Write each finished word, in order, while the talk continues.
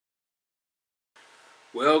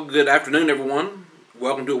Well, good afternoon, everyone.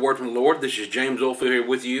 Welcome to A Word from the Lord. This is James Oldfield here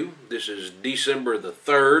with you. This is December the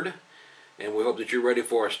 3rd, and we hope that you're ready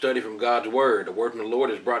for a study from God's Word. A Word from the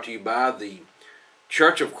Lord is brought to you by the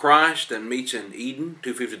Church of Christ that meets in Eden,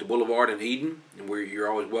 250 The Boulevard in Eden, and you're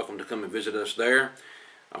always welcome to come and visit us there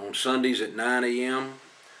on Sundays at 9 a.m.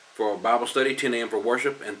 for Bible study, 10 a.m. for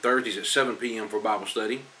worship, and Thursdays at 7 p.m. for Bible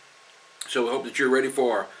study. So we hope that you're ready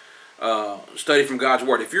for study from God's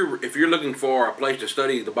Word. If you're looking for a place to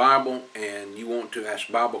study the Bible and you want to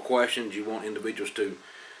ask Bible questions, you want individuals to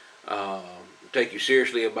take you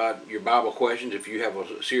seriously about your Bible questions. If you have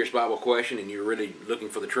a serious Bible question and you're really looking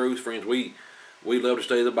for the truth, friends, we love to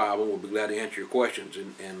study the Bible. We'll be glad to answer your questions,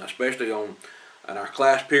 and especially in our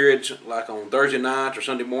class periods, like on Thursday nights or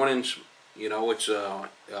Sunday mornings. You know, it's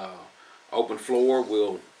open floor.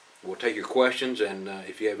 We'll take your questions, and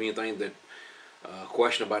if you have anything that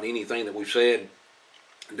question about anything that we've said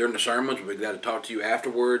during the sermons, we'll be glad to talk to you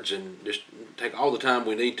afterwards, and just take all the time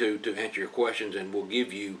we need to answer your questions, and we'll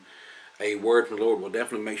give you a word from the Lord. We'll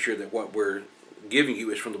definitely make sure that what we're giving you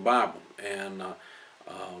is from the Bible. And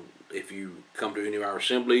if you come to any of our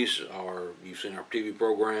assemblies, or you've seen our TV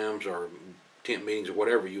programs or tent meetings or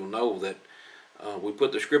whatever, you'll know that we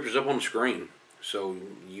put the scriptures up on the screen, so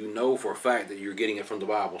you know for a fact that you're getting it from the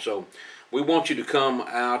Bible. So we want you to come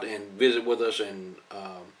out and visit with us and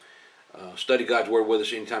study God's Word with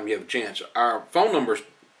us anytime you have a chance. Our phone numbers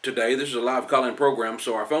today, this is a live call-in program,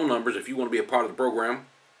 so our phone numbers, if you want to be a part of the program,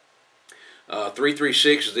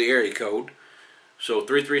 336 is the area code. So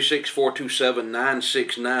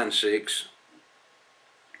 336-427-9696.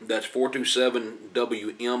 That's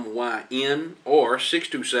 427-WMYN, or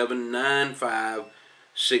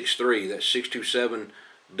 627-9563. That's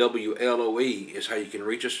 627-WLOE is how you can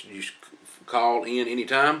reach us. You just call in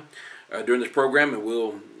anytime during this program, and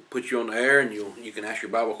we'll put you on the air, and you can ask your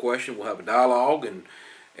Bible question. We'll have a dialogue and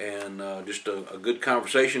just a good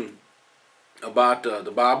conversation about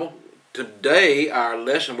the Bible. Today, our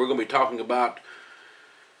lesson, we're going to be talking about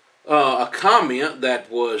a comment that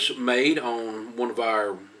was made on one of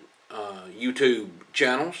our YouTube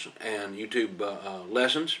channels and YouTube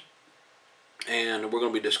lessons, and we're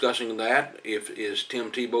going to be discussing that. Is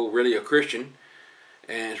Tim Tebow really a Christian?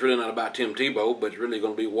 And it's really not about Tim Tebow, but it's really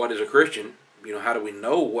going to be, what is a Christian? You know, how do we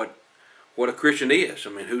know what a Christian is? I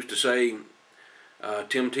mean, who's to say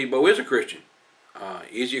Tim Tebow is a Christian?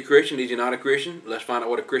 Is he a Christian? Is he not a Christian? Let's find out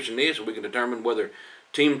what a Christian is, so we can determine whether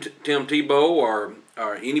Tim Tebow or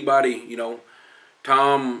anybody, you know,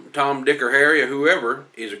 Tom, Dick, or Harry, or whoever,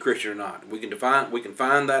 is a Christian or not. We can find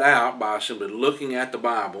that out by simply looking at the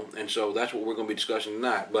Bible, and so that's what we're going to be discussing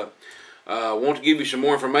tonight. But I want to give you some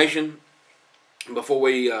more information before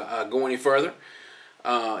we go any further.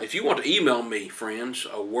 If you want to email me, friends,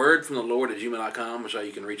 a word from the Lord at gmail.com is how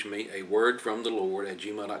you can reach me. A word from the Lord at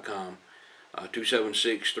gmail.com.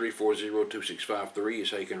 276-340-2653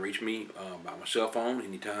 is how you can reach me by my cell phone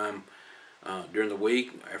anytime during the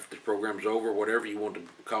week, after the program's over, whatever you want to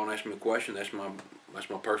call and ask me a question. That's my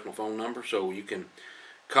personal phone number, so you can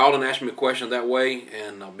call and ask me a question that way,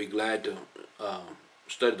 and I'll be glad to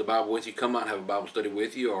study the Bible with you. Come out and have a Bible study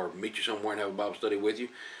with you, or meet you somewhere and have a Bible study with you.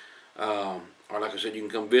 Or like I said, you can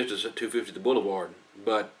come visit us at 250 The Boulevard.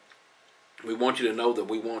 But we want you to know that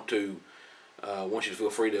we want you to feel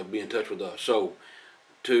free to be in touch with us. So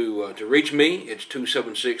to reach me, it's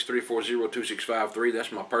 276-340-2653.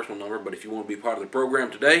 That's my personal number. But if you want to be part of the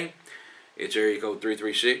program today, it's area code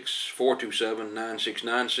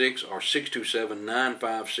 336-427-9696 or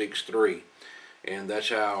 627-9563. And that's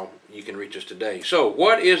how you can reach us today. So,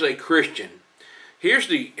 what is a Christian? Here's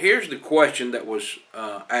the question that was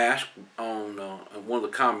asked on one of the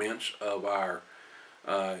comments of our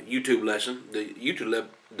YouTube lesson. The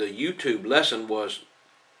YouTube lesson was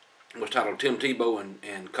titled "Tim Tebow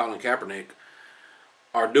and Colin Kaepernick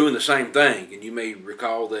are doing the same thing." And you may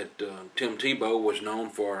recall that Tim Tebow was known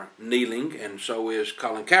for kneeling, and so is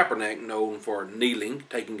Colin Kaepernick known for kneeling,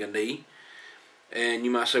 taking a knee. And you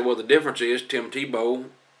might say, well, the difference is Tim Tebow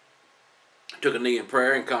took a knee in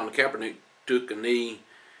prayer, and Colin Kaepernick took a knee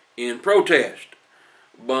in protest.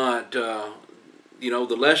 But you know,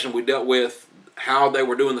 the lesson we dealt with how they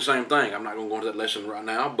were doing the same thing. I'm not going to go into that lesson right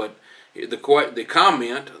now, but the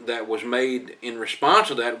comment that was made in response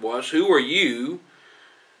to that was, who are you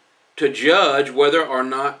to judge whether or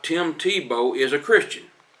not Tim Tebow is a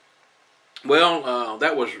Christian? Well,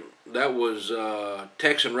 that was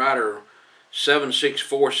Texan writer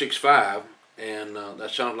 76465, and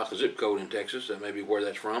that sounds like a zip code in Texas. That may be where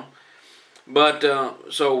that's from. But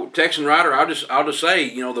so Texan writer, I'll just say,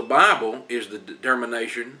 you know, the Bible is the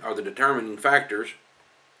determination or the determining factors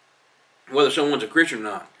whether someone's a Christian or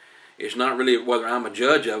not. It's not really whether I'm a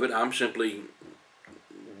judge of it. I'm simply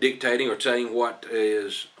dictating or saying what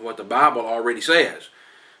the Bible already says.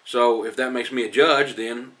 So if that makes me a judge,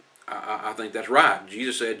 then I think that's right.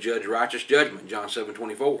 Jesus said, "Judge righteous judgment," John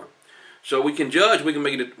 7:24. So we can judge. We can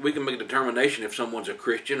make a determination if someone's a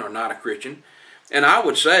Christian or not a Christian. And I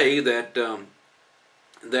would say that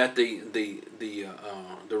that the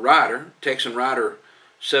writer, Texan writer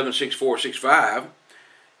 76465,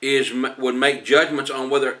 would make judgments on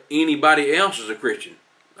whether anybody else is a Christian.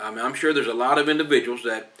 I mean, I'm sure there's a lot of individuals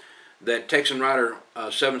that Texan writer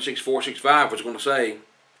 76465 was going to say,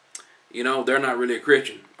 you know, they're not really a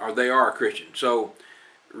Christian, or they are a Christian. So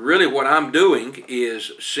really what I'm doing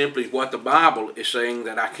is simply what the Bible is saying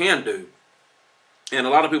that I can do. And a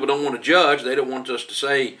lot of people don't want to judge. They don't want us to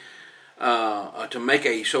say, to make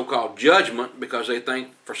a so-called judgment, because they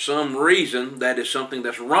think for some reason that is something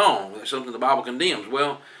that's wrong, that's something the Bible condemns.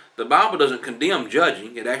 Well, the Bible doesn't condemn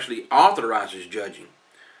judging. It actually authorizes judging.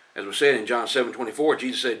 As was said in John 7:24,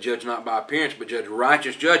 Jesus said, "Judge not by appearance, but judge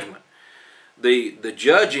righteous judgment." The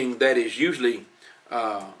judging that is usually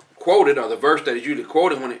quoted, or the verse that is usually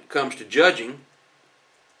quoted when it comes to judging,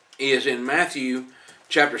 is in Matthew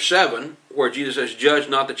chapter 7, where Jesus says, "Judge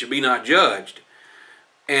not that you be not judged."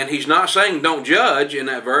 And he's not saying don't judge in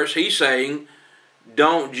that verse. He's saying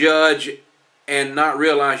don't judge and not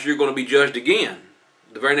realize you're going to be judged again.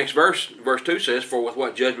 The very next verse, verse 2 says, "For with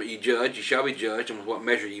what judgment you judge, you shall be judged, and with what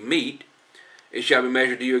measure you meet, it shall be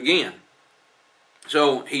measured to you again."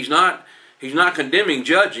 So he's not condemning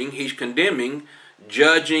judging. He's condemning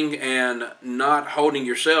judging and not holding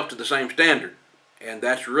yourself to the same standard. And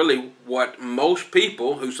that's really what most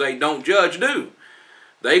people who say don't judge do.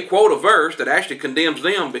 They quote a verse that actually condemns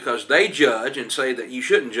them because they judge and say that you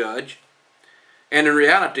shouldn't judge. And in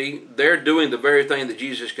reality, they're doing the very thing that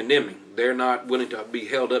Jesus is condemning. They're not willing to be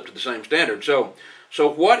held up to the same standard. So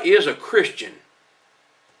what is a Christian?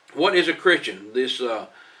 What is a Christian? This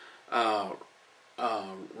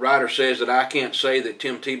writer says that I can't say that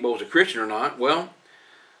Tim Tebow is a Christian or not. Well,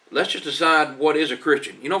 let's just decide what is a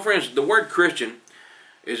Christian. You know, friends, the word Christian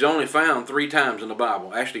is only found 3 times in the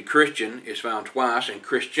Bible. Actually, Christian is found twice, and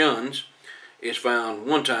Christians is found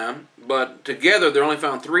 1 time. But together, they're only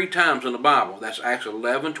found 3 times in the Bible. That's Acts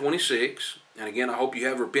 11:26. And again, I hope you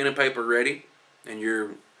have your pen and paper ready, and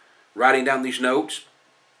you're writing down these notes.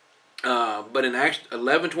 But in Acts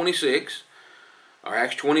 11:26, or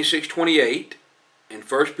Acts 26:28, and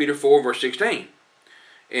 1 Peter 4, verse 16.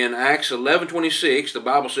 In Acts 11:26, the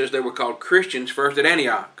Bible says they were called Christians first at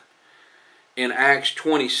Antioch. In Acts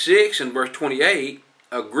 26 and verse 28,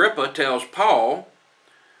 Agrippa tells Paul,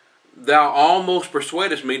 "Thou almost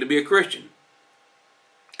persuadest me to be a Christian."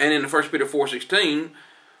 And in 1 Peter 4:16,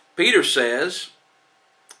 Peter says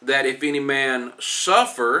that if any man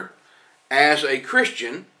suffer as a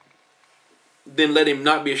Christian, then let him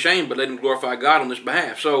not be ashamed, but let him glorify God on this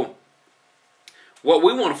behalf. So what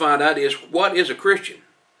we want to find out is, what is a Christian?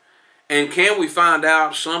 And can we find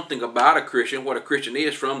out something about a Christian, what a Christian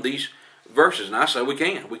is, from these verses? And I say we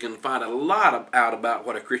can. We can find a lot out about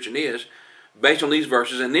what a Christian is based on these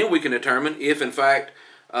verses, and then we can determine if, in fact,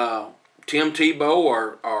 Tim Tebow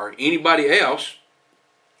or anybody else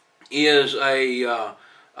is a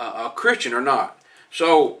Christian or not.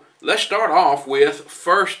 So let's start off with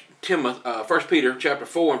 1 Peter chapter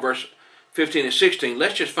 4 and verse 15 and 16.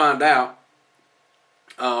 Let's just find out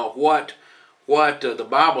what the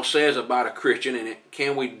Bible says about a Christian, and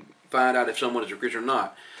can we find out if someone is a Christian or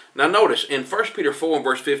not. Now notice, in 1 Peter 4 and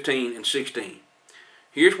verse 15 and 16,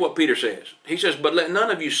 here's what Peter says. He says, "But let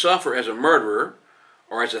none of you suffer as a murderer,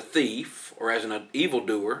 or as a thief, or as an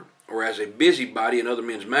evildoer, or as a busybody in other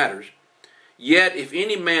men's matters. Yet if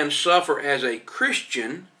any man suffer as a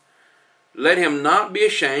Christian, let him not be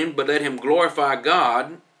ashamed, but let him glorify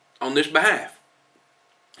God on this behalf."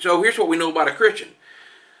 So here's what we know about a Christian.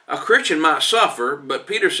 A Christian might suffer, but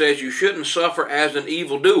Peter says you shouldn't suffer as an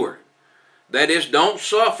evildoer. That is, don't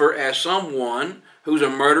suffer as someone who's a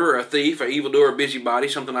murderer, a thief, an evildoer, a busybody,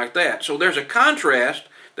 something like that. So there's a contrast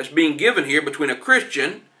that's being given here between a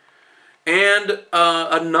Christian and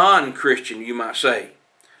a non-Christian, you might say.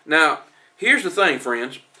 Now, here's the thing,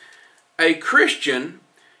 friends. A Christian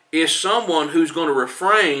is someone who's going to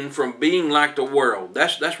refrain from being like the world.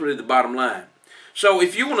 That's really the bottom line. So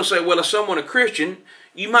if you want to say, well, is someone a Christian,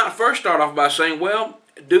 you might first start off by saying, well,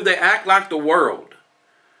 do they act like the world?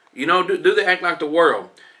 You know, do they act like the world?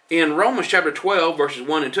 In Romans chapter 12, verses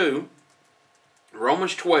 1 and 2,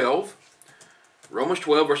 Romans 12,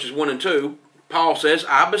 verses 1 and 2, Paul says,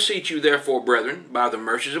 "I beseech you therefore, brethren, by the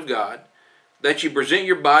mercies of God, that you present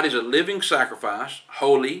your bodies a living sacrifice,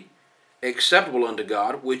 holy, acceptable unto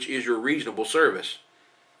God, which is your reasonable service.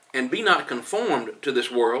 And be not conformed to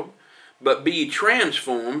this world, but be ye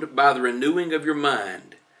transformed by the renewing of your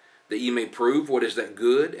mind, that ye may prove what is that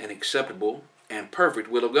good and acceptable and perfect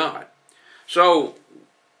will of God. So,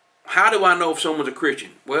 how do I know if someone's a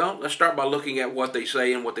Christian? Well, let's start by looking at what they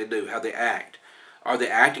say and what they do, how they act. Are they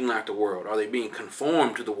acting like the world? Are they being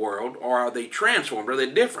conformed to the world? Or are they transformed? Are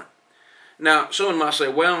they different? Now, someone might say,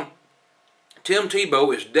 well, Tim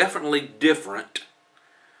Tebow is definitely different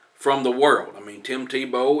from the world. I mean, Tim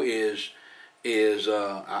Tebow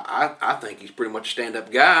I think he's pretty much a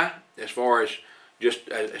stand-up guy as far as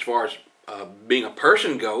being a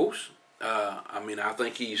person goes. I mean, I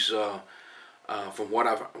think he's from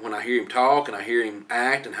when I hear him talk and I hear him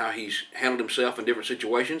act and how he's handled himself in different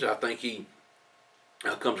situations, I think he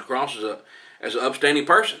comes across as an upstanding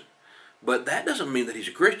person. But that doesn't mean that he's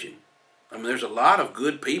a Christian. I mean, there's a lot of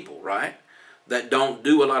good people, right, that don't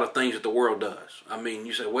do a lot of things that the world does. I mean,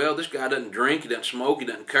 you say, well, this guy doesn't drink, he doesn't smoke, he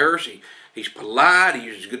doesn't curse, he's polite, he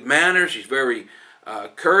uses good manners, he's very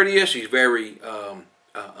courteous, he's very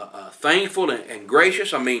thankful and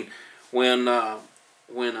gracious. I mean, when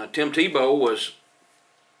Tim Tebow was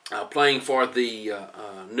playing for the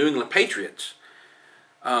New England Patriots,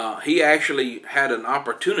 he actually had an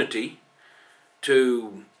opportunity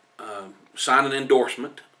to sign an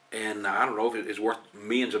endorsement, and I don't know if it's worth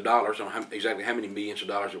millions of dollars. I don't know exactly how many millions of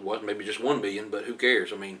dollars it was. Maybe just $1 million, but who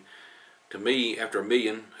cares? I mean, to me, after $1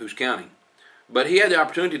 million, who's counting? But he had the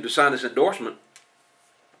opportunity to sign this endorsement,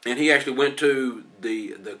 and he actually went to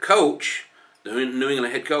the coach, the New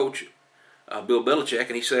England head coach, Bill Belichick,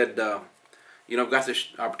 and he said, you know, I've got this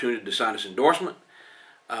opportunity to sign this endorsement,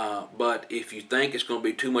 but if you think it's going to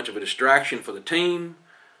be too much of a distraction for the team,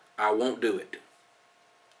 I won't do it.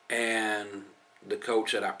 And the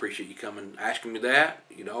coach said, I appreciate you coming asking me that,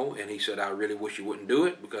 you know, and he said, I really wish you wouldn't do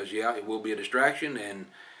it because, yeah, it will be a distraction,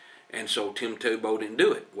 and so Tim Tebow didn't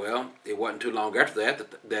do it. Well, it wasn't too long after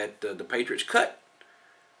that the Patriots cut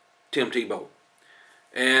Tim Tebow.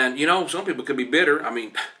 And, you know, some people could be bitter. I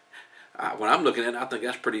mean, when I'm looking at it, I think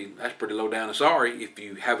that's pretty low down and sorry. If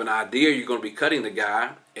you have an idea you're going to be cutting the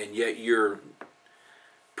guy, and yet you're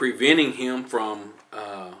preventing him from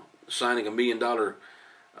signing $1 million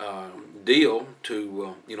deal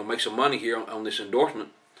to you know, make some money here on this endorsement.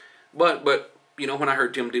 But you know, when I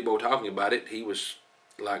heard Tim Tebow talking about it, he was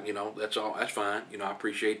like, you know, that's fine. You know, I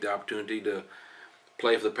appreciate the opportunity to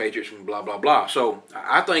play for the Patriots and blah blah blah. So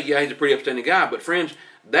I think, yeah, he's a pretty upstanding guy. But friends,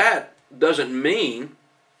 that doesn't mean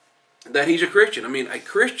that he's a Christian. I mean, a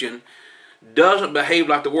Christian doesn't behave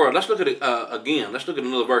like the world. Let's look at it again. Let's look at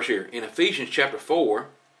another verse here in Ephesians chapter 4.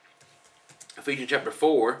 Ephesians chapter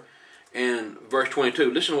 4 and verse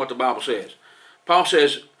 22. Listen to what the Bible says. Paul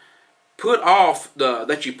says,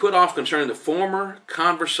 that you put off concerning the former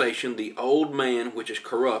conversation the old man which is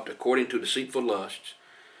corrupt according to deceitful lusts,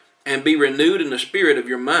 and be renewed in the spirit of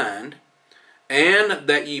your mind, and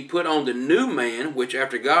that ye put on the new man which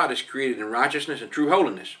after God is created in righteousness and true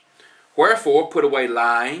holiness. Wherefore put away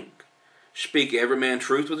lying, speak every man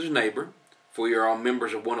truth with his neighbor, for ye are all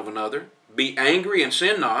members of one of another. Be angry and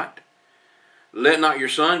sin not. Let not the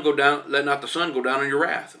sun go down on your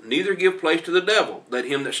wrath. Neither give place to the devil. Let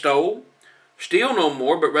him that stole steal no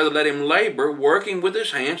more, but rather let him labor, working with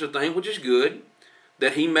his hands the thing which is good,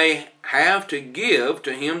 that he may have to give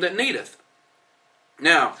to him that needeth.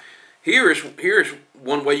 Now, here is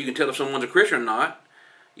one way you can tell if someone's a Christian or not.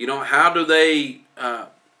 You know, how do they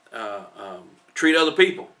treat other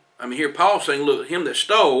people? I mean, here Paul's saying, look, him that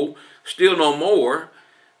stole, steal no more,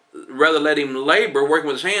 rather let him labor, working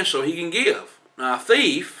with his hands, so he can give. Now, a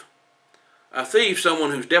thief,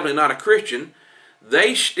 someone who's definitely not a Christian,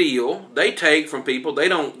 they steal, they take from people, they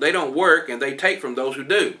don't work, and they take from those who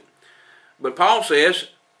do. But Paul says,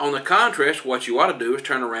 on the contrast, what you ought to do is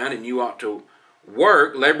turn around and you ought to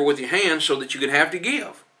work, labor with your hands, so that you can have to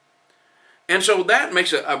give. And so that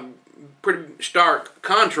makes a pretty stark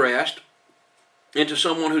contrast into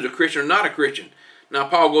someone who's a Christian or not a Christian. Now,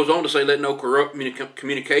 Paul goes on to say, let no corrupt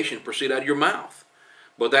communication proceed out of your mouth,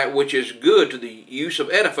 but that which is good to the use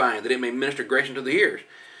of edifying, that it may minister grace unto the hearers.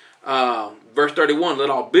 Verse 31, let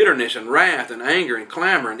all bitterness and wrath and anger and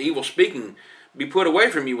clamor and evil speaking be put away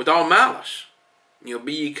from you with all malice. You know,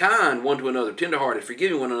 be ye kind one to another, tenderhearted,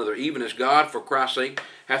 forgiving one another, even as God, for Christ's sake,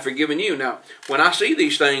 hath forgiven you. Now, when I see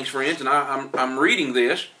these things, friends, and I'm reading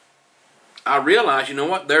this, I realize, you know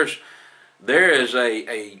what, there is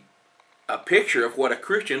a picture of what a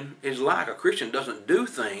Christian is like. A Christian doesn't do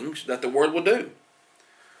things that the world will do.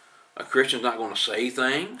 A Christian's not going to say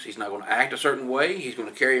things. He's not going to act a certain way. He's going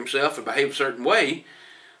to carry himself and behave a certain way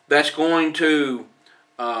that's going to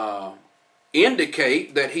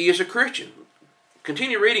indicate that he is a Christian.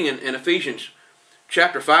 Continue reading in Ephesians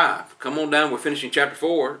chapter 5. Come on down. We're finishing chapter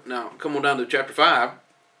 4. Now, come on down to chapter 5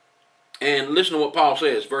 and listen to what Paul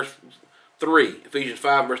says. Verse 3. Ephesians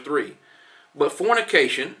 5, verse 3. But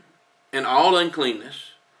fornication and all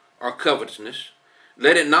uncleanness or covetousness,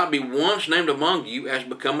 let it not be once named among you as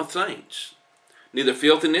becometh saints. Neither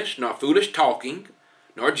filthiness, nor foolish talking,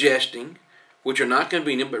 nor jesting, which are not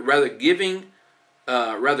convenient, but rather giving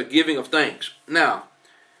of thanks. Now,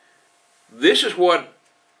 this is what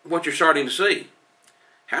you're starting to see.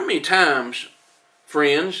 How many times,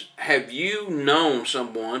 friends, have you known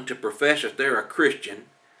someone to profess that they're a Christian,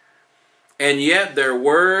 and yet their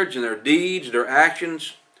words and their deeds, their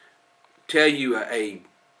actions, tell you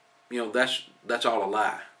that's all a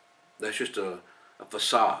lie. That's just a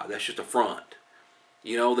facade. That's just a front.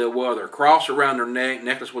 They'll wear their cross around their neck,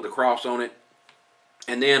 necklace with a cross on it,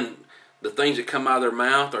 and then the things that come out of their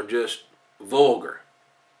mouth are just vulgar.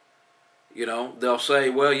 They'll say,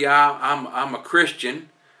 well, yeah, I'm a Christian.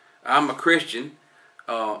 I'm a Christian.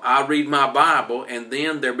 I read my Bible, and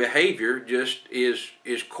then their behavior just is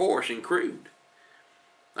coarse and crude.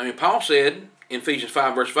 I mean, Paul said in Ephesians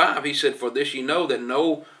 5, verse 5, he said, for this ye know that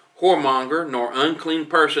no whoremonger, nor unclean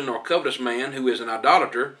person, nor covetous man, who is an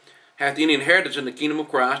idolater, hath any inheritance in the kingdom of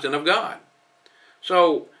Christ and of God.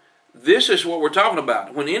 So, this is what we're talking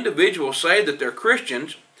about. When individuals say that they're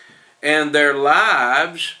Christians, and their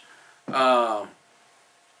lives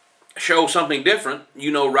show something different,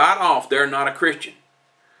 you know right off they're not a Christian.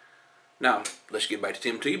 Now, let's get back to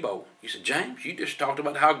Tim Tebow. You said, James, you just talked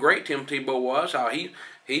about how great Tim Tebow was, how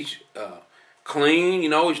he's clean,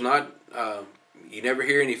 he's not, you never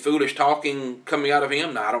hear any foolish talking coming out of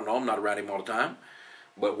him. Now, I don't know, I'm not around him all the time.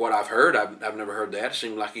 But what I've heard, I've never heard that. It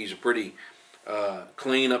seems like he's a pretty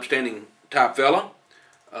clean, upstanding type fella.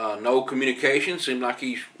 No communication. Seems like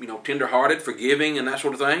he's, tender-hearted, forgiving, and that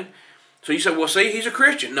sort of thing. So you said, well, see, he's a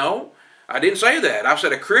Christian. No, I didn't say that. I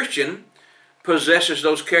said a Christian possesses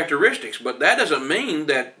those characteristics. But that doesn't mean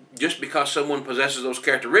that just because someone possesses those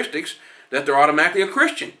characteristics that they're automatically a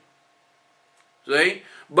Christian. See?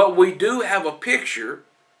 But we do have a picture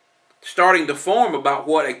starting to form about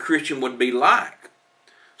what a Christian would be like.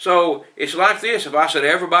 So it's like this. If I said,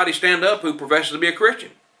 everybody stand up who professes to be a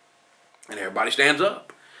Christian. And everybody stands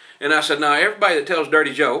up. And I said, now everybody that tells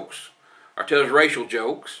dirty jokes, or tells racial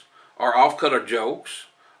jokes, or off-color jokes,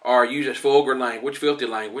 or uses vulgar language, filthy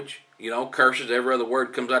language, curses, every other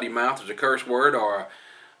word comes out of your mouth is a curse word, or,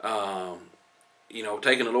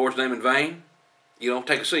 taking the Lord's name in vain,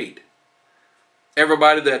 take a seat.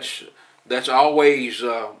 Everybody that's always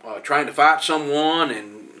trying to fight someone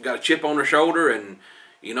and got a chip on their shoulder and,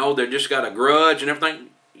 they just got a grudge and everything,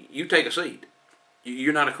 you take a seat.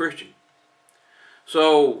 You're not a Christian.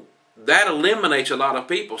 So that eliminates a lot of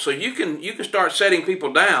people. So you can start setting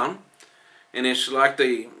people down, and it's like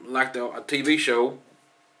a TV show.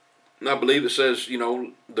 And I believe it says,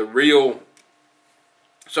 the real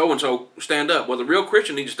so and so stand up. Well, the real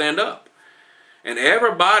Christian needs to stand up, and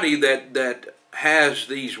everybody that has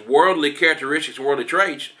these worldly characteristics, worldly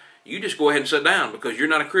traits, you just go ahead and sit down because you're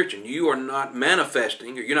not a Christian. You are not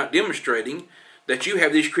manifesting, or you're not demonstrating that you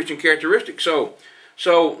have these Christian characteristics. So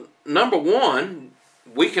number one,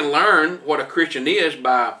 we can learn what a Christian is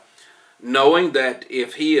by knowing that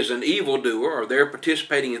if he is an evildoer or they're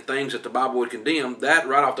participating in things that the Bible would condemn, that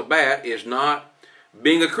right off the bat is not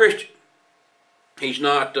being a Christian. He's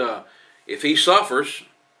not, if he suffers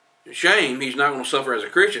shame, he's not going to suffer as a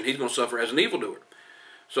Christian. He's going to suffer as an evildoer.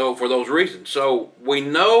 So for those reasons. So we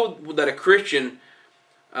know that a Christian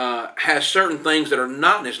has certain things that are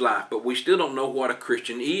not in his life, but we still don't know what a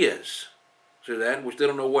Christian is. See that? We still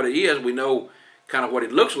don't know what it is. We know kind of what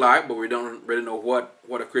it looks like, but we don't really know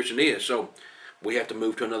what a Christian is. So we have to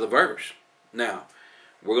move to another verse. Now,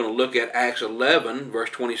 we're going to look at Acts 11, verse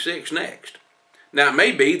 26 next. Now, it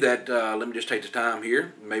may be that, let me just take the time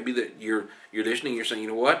here, maybe that you're listening, you're saying, you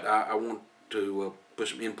know what, I want to put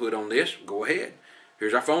some input on this. Go ahead.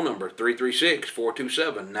 Here's our phone number,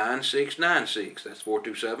 336-427-9696. That's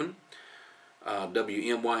 427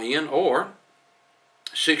 WMYN, or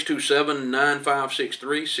 627-9563,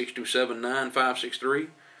 627-9563,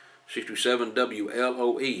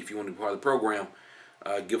 627-WLOE. If you want to be part of the program,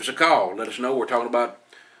 give us a call. Let us know. We're talking about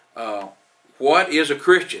what is a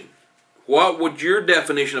Christian. What would your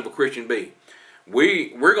definition of a Christian be?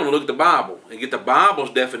 We're going to look at the Bible and get the Bible's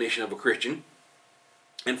definition of a Christian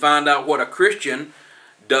and find out what a Christian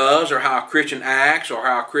does, or how a Christian acts, or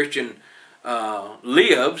how a Christian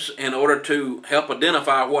lives, in order to help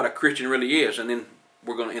identify what a Christian really is. And then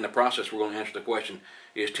we're going to, in the process, we're going to answer the question,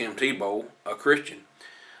 is Tim Tebow a Christian?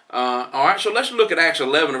 All right, so let's look at Acts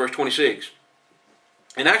 11, verse 26.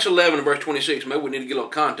 In Acts 11, verse 26, maybe we need to get a little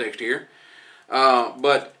context here.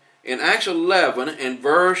 But in Acts 11 and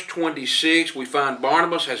verse 26, we find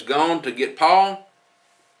Barnabas has gone to get Paul,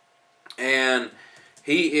 and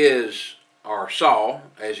he is, or Saul,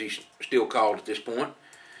 as he's still called at this point,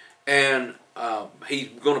 and he's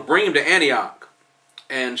going to bring him to Antioch.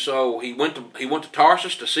 And so he went to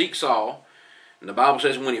Tarsus to seek Saul, and the Bible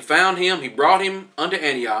says when he found him, he brought him unto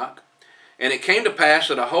Antioch. And it came to pass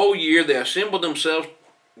that a whole year they assembled themselves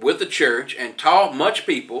with the church and taught much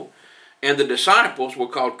people, and the disciples were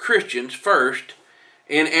called Christians first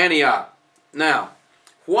in Antioch. Now,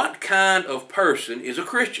 what kind of person is a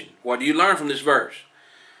Christian? What do you learn from this verse?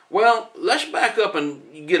 Well, let's back up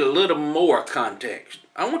and get a little more context.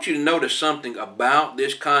 I want you to notice something about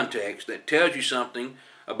this context that tells you something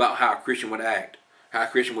about how a Christian would act, how a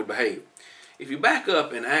Christian would behave. If you back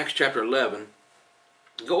up in Acts chapter 11,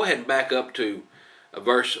 go ahead and back up to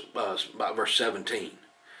about verse 17.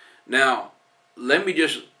 Now, let me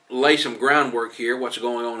just lay some groundwork here, what's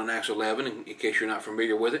going on in Acts 11, in case you're not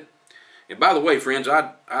familiar with it. And by the way, friends,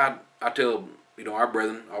 I tell our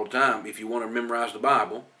brethren all the time, if you want to memorize the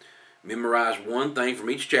Bible, memorize one thing from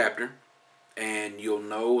each chapter, and you'll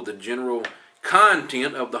know the general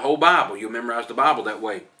content of the whole Bible. You'll memorize the Bible that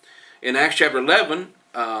way. In Acts chapter 11,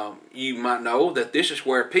 you might know that this is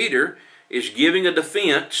where Peter is giving a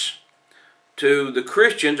defense to the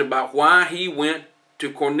Christians about why he went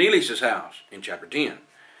to Cornelius' house in chapter 10.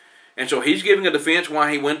 And so he's giving a defense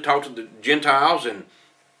why he went and talked to the Gentiles, and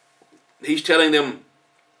he's telling them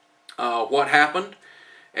what happened.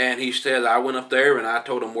 And he said, I went up there and I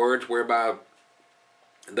told them words whereby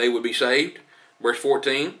they would be saved. Verse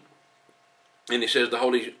 14. And he says,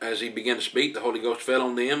 as he began to speak, the Holy Ghost fell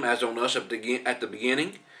on them as on us at the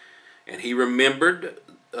beginning. And he remembered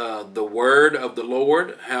the word of the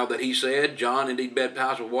Lord, how that he said, John indeed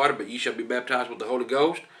baptized with water, but ye shall be baptized with the Holy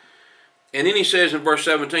Ghost. And then he says in verse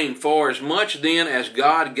 17, for as much then as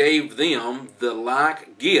God gave them the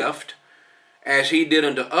like gift, as he did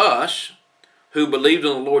unto us, who believed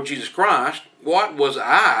on the Lord Jesus Christ, what was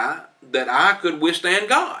I that I could withstand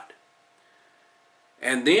God?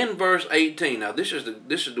 And then verse 18. Now this is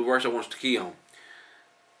the verse I want us to key on.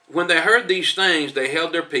 When they heard these things, they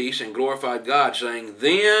held their peace and glorified God, saying,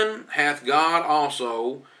 then hath God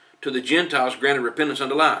also to the Gentiles granted repentance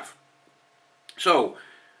unto life. So,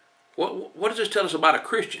 what does this tell us about a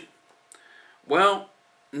Christian? Well,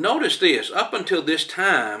 notice this. Up until this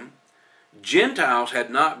time, Gentiles had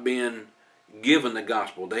not been given the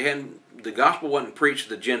gospel. The gospel wasn't preached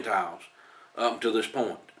to the Gentiles up until this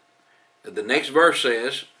point. The next verse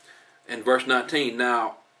says, in verse 19,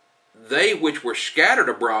 now they which were scattered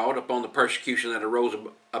abroad upon the persecution that arose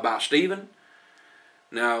about Stephen.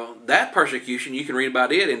 Now that persecution, you can read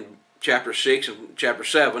about it in chapter 6 and chapter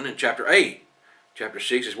 7 and chapter 8. Chapter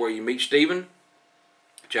 6 is where you meet Stephen.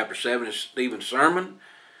 Chapter 7 is Stephen's sermon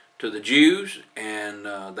to the Jews, and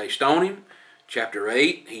they stone him. Chapter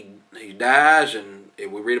 8, he dies, and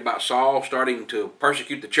we read about Saul starting to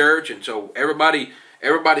persecute the church, and so everybody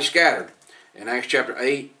scattered. In Acts chapter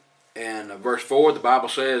 8 and verse 4, the Bible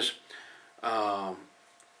says,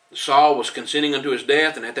 Saul was consenting unto his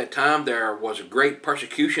death, and at that time there was a great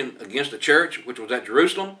persecution against the church, which was at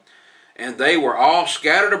Jerusalem, and they were all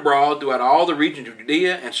scattered abroad throughout all the regions of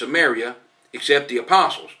Judea and Samaria, except the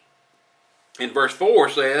apostles. And verse 4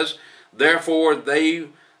 says, therefore they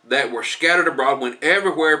that were scattered abroad went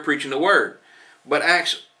everywhere preaching the word. But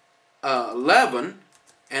Acts 11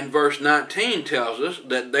 and verse 19 tells us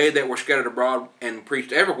that they that were scattered abroad and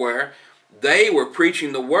preached everywhere, they were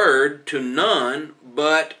preaching the word to none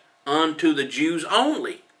but unto the Jews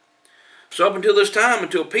only. So up until this time,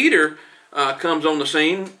 until Peter comes on the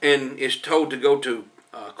scene and is told to go to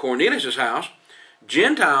Cornelius' house,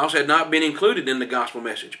 Gentiles had not been included in the gospel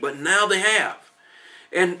message, but now they have.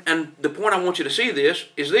 And the point I want you to see this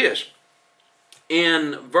is this.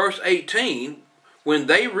 In verse 18, when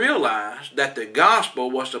they realized that the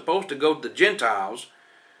gospel was supposed to go to the Gentiles,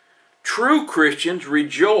 true Christians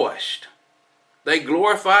rejoiced. They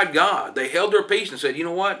glorified God. They held their peace and said, you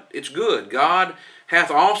know what? It's good. God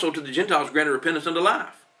hath also to the Gentiles granted repentance unto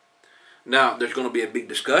life. Now, there's going to be a big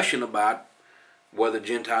discussion about whether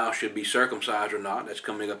Gentiles should be circumcised or not. That's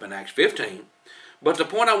coming up in Acts 15. But the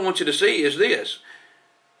point I want you to see is this.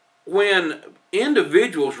 When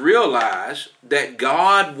individuals realize that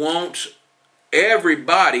God wants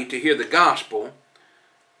everybody to hear the gospel,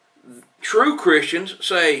 true Christians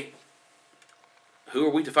say, who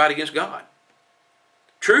are we to fight against God?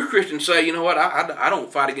 True Christians say, you know what, I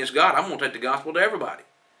don't fight against God. I'm going to take the gospel to everybody.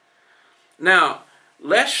 Now,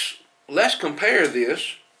 let's compare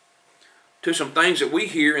this to some things that we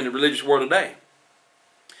hear in the religious world today.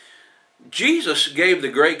 Jesus gave the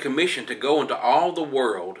Great Commission to go into all the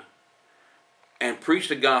world and preach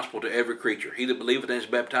the gospel to every creature. He that believeth and is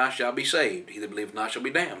baptized shall be saved. He that believeth not shall be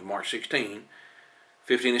damned. Mark 16,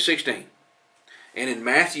 15 and 16. And in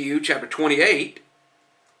Matthew chapter 28,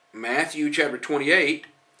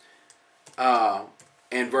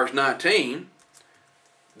 and verse 19,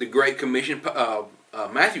 the Great Commission,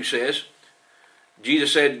 Matthew says,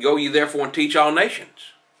 Jesus said, "Go ye therefore and teach all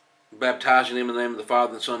nations, baptizing them in the name of the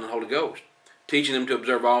Father, and the Son, and the Holy Ghost, teaching them to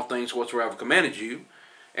observe all things whatsoever I have commanded you.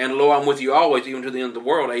 And lo, I'm with you always, even to the end of the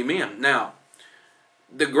world. Amen." Now,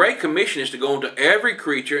 the Great Commission is to go into every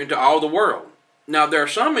creature, into all the world. Now, there are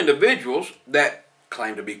some individuals that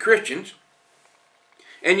claim to be Christians,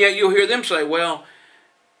 and yet you'll hear them say, well,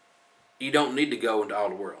 you don't need to go into all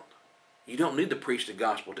the world. You don't need to preach the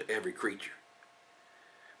gospel to every creature.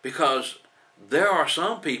 Because there are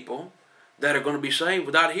some people that are going to be saved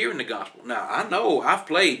without hearing the gospel. Now, I know I've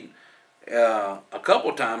played a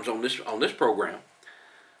couple times on this program,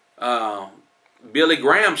 Billy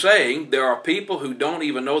Graham saying there are people who don't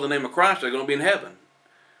even know the name of Christ that are going to be in heaven.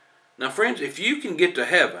 Now, friends, if you can get to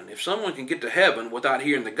heaven, if someone can get to heaven without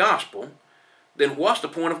hearing the gospel, then what's the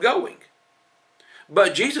point of going?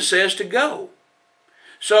 But Jesus says to go.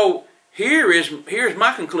 So here's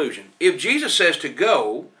my conclusion. If Jesus says to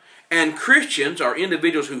go, and Christians are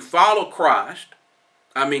individuals who follow Christ,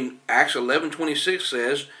 Acts 11:26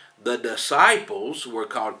 says the disciples were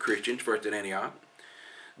called Christians first at Antioch,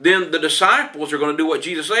 then the disciples are going to do what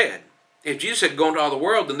Jesus said. If Jesus said go into all the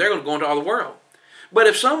world, then they're going to go into all the world. But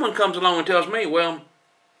if someone comes along and tells me, well,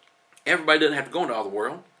 everybody doesn't have to go into all the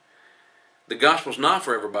world, the gospel's not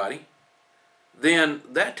for everybody, then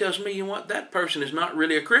that tells me, you know what, that person is not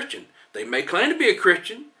really a Christian. They may claim to be a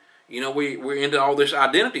Christian. You know, we're into all this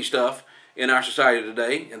identity stuff in our society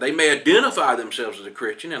today, and they may identify themselves as a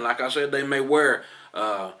Christian, and like I said, they may wear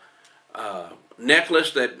a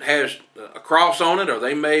necklace that has a cross on it, or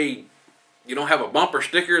they may, have a bumper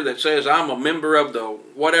sticker that says I'm a member of the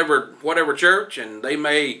whatever church, and they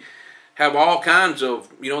may have all kinds of,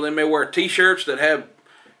 they may wear T-shirts that have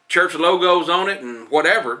church logos on it and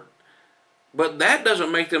whatever, but that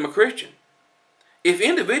doesn't make them a Christian. If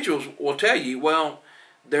individuals will tell you, well,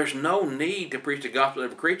 there's no need to preach the gospel to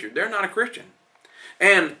every creature, they're not a Christian.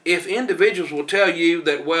 And if individuals will tell you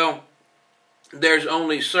that, well, there's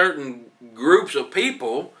only certain groups of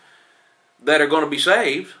people that are going to be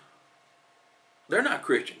saved, they're not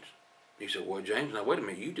Christians. You say, well, James, now wait a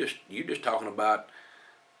minute, you just talking about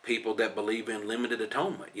people that believe in limited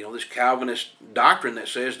atonement. This Calvinist doctrine that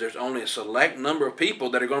says there's only a select number of people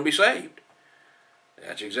that are going to be saved.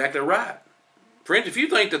 That's exactly right. Friends, if you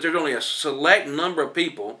think that there's only a select number of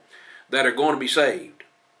people that are going to be saved,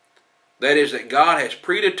 that is, that God has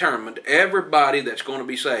predetermined everybody that's going to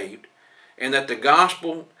be saved, and that the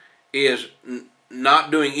gospel is not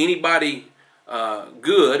doing anybody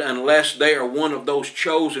good unless they are one of those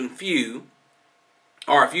chosen few,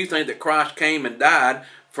 or if you think that Christ came and died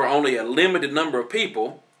for only a limited number of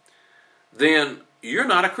people, then you're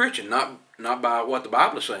not a Christian, not by what the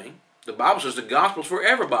Bible is saying. The Bible says the gospel is for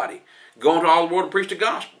everybody. Go into all the world and preach the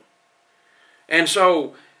gospel. And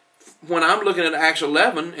so when I'm looking at Acts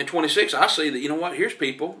 11 and 26, I see that, here's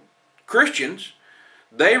people, Christians,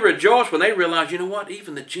 they rejoice when they realize,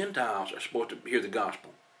 even the Gentiles are supposed to hear the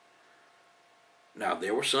gospel. Now,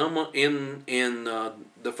 there were some in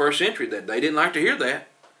the first century that they didn't like to hear that.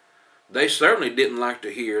 They certainly didn't like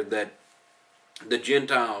to hear that the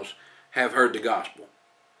Gentiles have heard the gospel.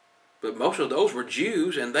 But most of those were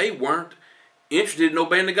Jews, and they weren't interested in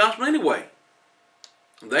obeying the gospel anyway.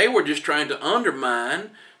 They were just trying to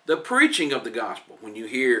undermine the preaching of the gospel. When you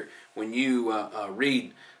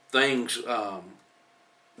read things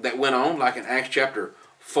that went on, like in Acts chapter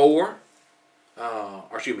 4,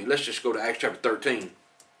 let's just go to Acts chapter 13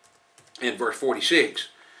 in verse 46.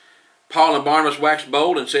 Paul and Barnabas waxed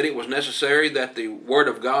bold and said it was necessary that the word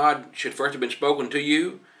of God should first have been spoken to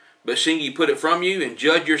you, but seeing ye put it from you, and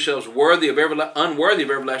judge yourselves unworthy of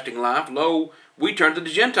everlasting life, lo, we turn to the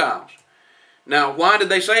Gentiles. Now, why did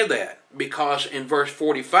they say that? Because in verse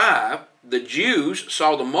 45, the Jews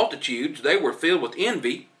saw the multitudes, they were filled with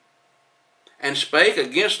envy, and spake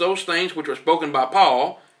against those things which were spoken by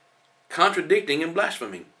Paul, contradicting and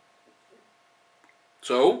blaspheming.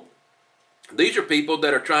 So, these are people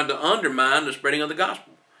that are trying to undermine the spreading of the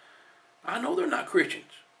gospel. I know they're not Christians.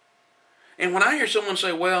 And when I hear someone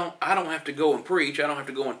say, well, I don't have to go and preach, I don't have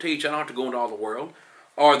to go and teach, I don't have to go into all the world,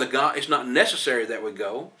 or it's not necessary that we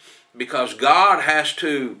go, because God has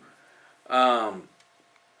to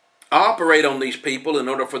operate on these people in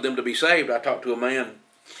order for them to be saved. I talked to a man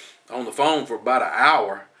on the phone for about an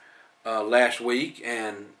hour last week,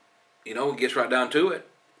 and He gets right down to it.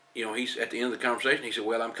 He's at the end of the conversation. He said,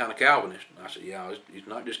 "Well, I'm kind of Calvinist." And I said, "Yeah, it's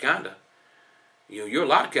not just kind of. You're a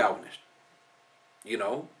lot of Calvinist.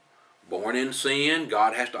 Born in sin,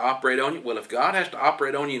 God has to operate on you. Well, if God has to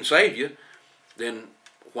operate on you and save you, then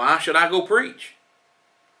why should I go preach?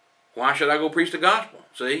 Why should I go preach the gospel?"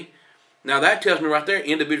 See? Now that tells me right there,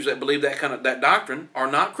 individuals that believe that doctrine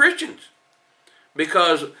are not Christians,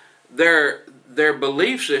 because their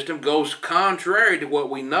belief system goes contrary to what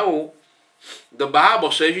we know the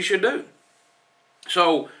Bible says you should do.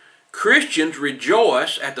 So Christians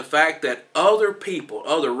rejoice at the fact that other people,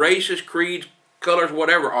 other races, creeds, colors,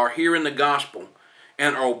 whatever, are hearing the gospel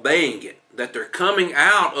and are obeying it, that they're coming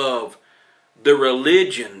out of the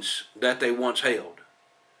religions that they once held.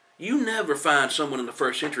 You never find someone in the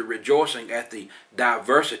first century rejoicing at the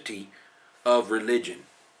diversity of religion.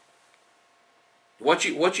 What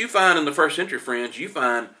you find in the first century, friends, you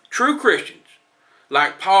find true Christians,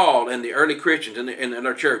 like Paul and the early Christians in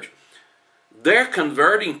their church. They're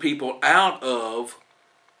converting people out of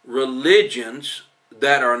religions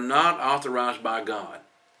that are not authorized by God.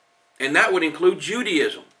 And that would include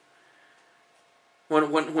Judaism.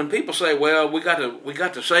 When people say, "Well, we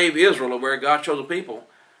got to save Israel, or where God chose the people,"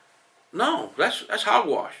 no, that's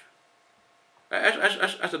hogwash.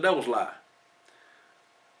 That's the devil's lie.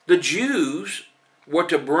 The Jews were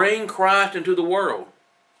to bring Christ into the world,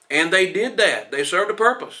 and they did that. They served a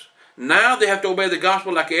purpose. Now they have to obey the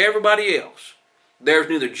gospel like everybody else. There's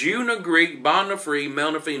neither Jew nor Greek, bond nor free,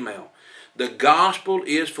 male nor female. The gospel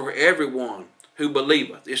is for everyone who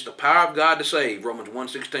believeth. It's the power of God to save, Romans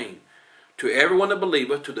 1:16. To everyone that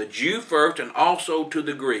believeth, to the Jew first and also to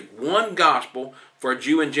the Greek. One gospel for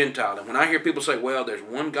Jew and Gentile. And when I hear people say, "Well, there's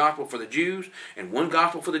one gospel for the Jews and one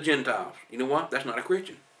gospel for the Gentiles," you know what? That's not a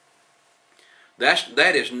Christian. That's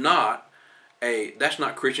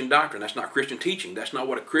not Christian doctrine. That's not Christian teaching. That's not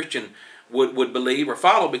what a Christian would believe or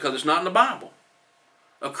follow, because it's not in the Bible.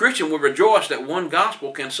 A Christian would rejoice that one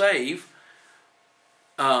gospel can save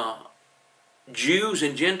Jews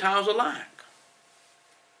and Gentiles alike.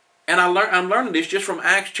 And I'm learning this just from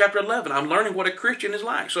Acts chapter 11. I'm learning what a Christian is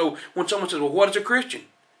like. So when someone says, "Well, what is a Christian?"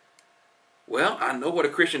 Well, I know what a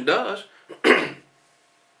Christian does.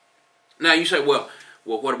 Now you say, well,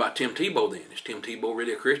 what about Tim Tebow then? Is Tim Tebow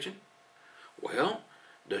really a Christian? Well,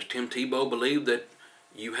 does Tim Tebow believe that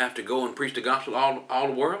you have to go and preach the gospel all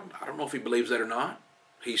the world? I don't know if he believes that or not.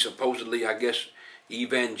 He's supposedly, I guess,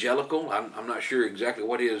 evangelical. I'm not sure exactly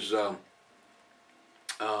what his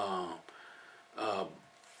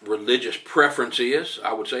religious preference is.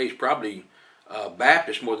 I would say he's probably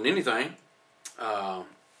Baptist more than anything. I'm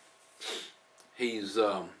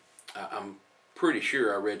pretty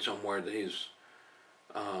sure I read somewhere that his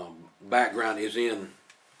background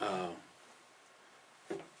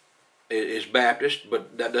is Baptist,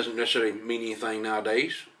 but that doesn't necessarily mean anything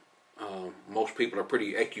nowadays. Most people are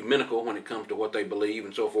pretty ecumenical when it comes to what they believe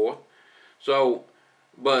and so forth. So,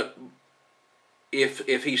 but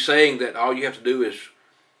if he's saying that all you have to do is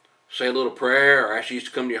say a little prayer or ask Jesus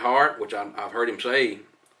to come to your heart, which I've heard him say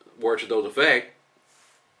words to those effect,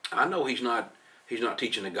 I know he's not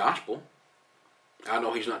teaching the gospel. I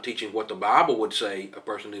know he's not teaching what the Bible would say a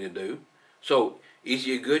person need to do. So, is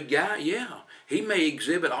he a good guy? Yeah. He may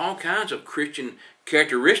exhibit all kinds of Christian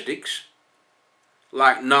characteristics,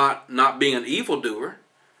 like not being an evildoer,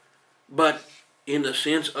 but in the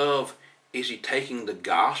sense of, is he taking the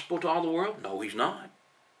gospel to all the world? No, he's not.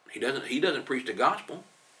 He doesn't preach the gospel.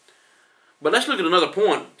 But let's look at another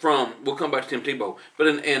point we'll come back to Tim Tebow. But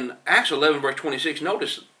in Acts 11, verse 26,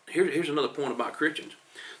 notice, here's another point about Christians.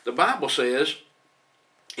 The Bible says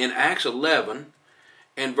in Acts 11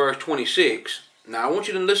 and verse 26, now I want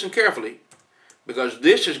you to listen carefully, because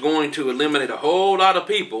this is going to eliminate a whole lot of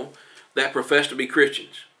people that profess to be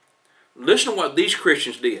Christians. Listen to what these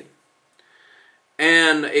Christians did.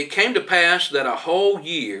 And it came to pass that a whole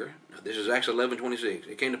year, this is Acts 11:26,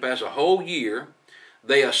 it came to pass a whole year,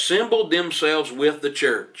 they assembled themselves with the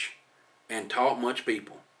church and taught much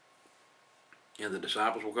people. And the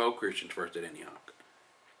disciples were called Christians first at Antioch.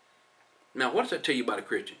 Now, what does that tell you about a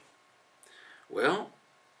Christian? Well,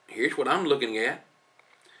 here's what I'm looking at.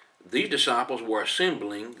 These disciples were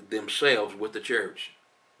assembling themselves with the church.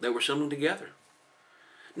 They were assembling together.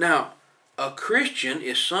 Now, a Christian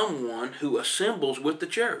is someone who assembles with the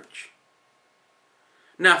church.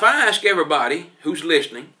 Now, if I ask everybody who's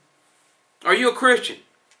listening, "Are you a Christian?"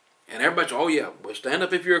 And everybody says, "Oh yeah, well stand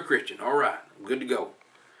up if you're a Christian." All right, I'm good to go.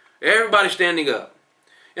 Everybody's standing up.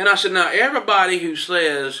 And I said, now everybody who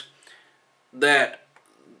says that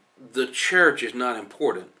the church is not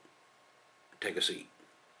important, take a seat.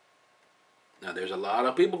 Now, there's a lot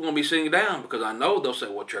of people going to be sitting down because I know they'll say,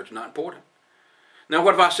 well, church is not important. Now,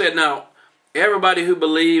 what if I said, now, everybody who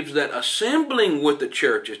believes that assembling with the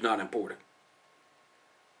church is not important,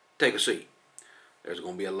 take a seat. There's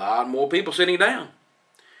going to be a lot more people sitting down.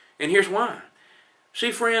 And here's why.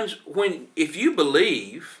 See, friends, if you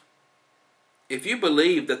believe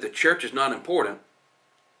that the church is not important,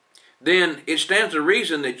 then it stands to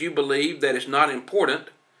reason that you believe that it's not important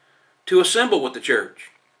to assemble with the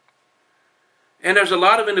church. And there's a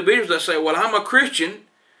lot of individuals that say, well, I'm a Christian.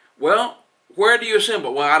 Well, where do you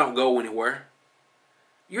assemble? Well, I don't go anywhere.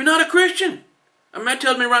 You're not a Christian. I mean, that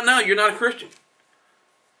tells me right now you're not a Christian.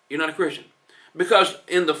 You're not a Christian. Because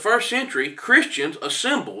in the first century, Christians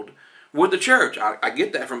assembled with the church. I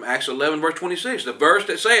get that from Acts 11, verse 26. The verse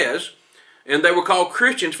that says, and they were called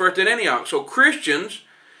Christians first at Antioch. So Christians,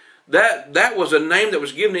 that was a name that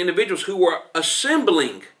was given to individuals who were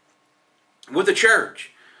assembling with the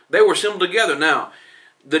church. They were assembled together. Now,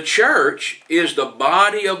 the church is the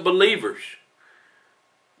body of believers.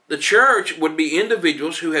 The church would be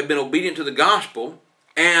individuals who had been obedient to the gospel,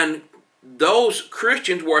 and those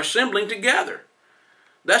Christians were assembling together.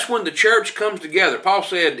 That's when the church comes together. Paul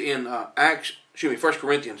said in 1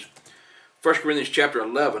 Corinthians chapter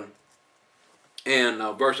 11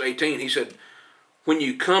 and verse 18, he said, when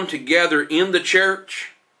you come together in the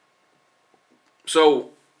church, so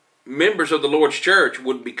members of the Lord's church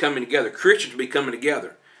would be coming together. Christians would be coming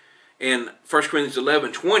together. In 1 Corinthians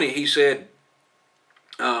 11:20, he said,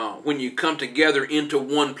 when you come together into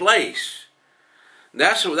one place.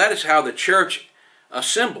 That is how the church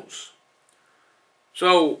assembles.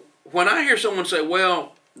 So when I hear someone say,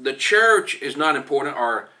 well, the church is not important,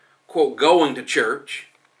 or, quote, going to church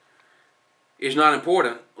is not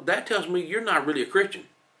important, well, that tells me you're not really a Christian.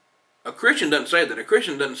 A Christian doesn't say that. A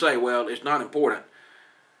Christian doesn't say, well, it's not important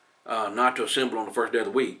not to assemble on the first day of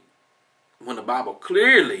the week, when the Bible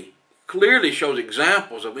clearly shows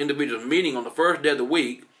examples of individuals meeting on the first day of the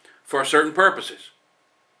week for certain purposes.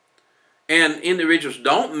 And individuals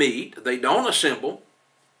don't meet, they don't assemble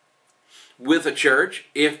with a church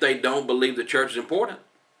if they don't believe the church is important.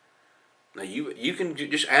 Now you can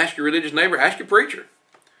just ask your religious neighbor, ask your preacher,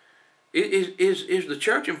 is the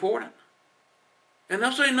church important? And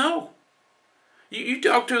they'll say no. You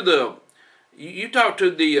talk to the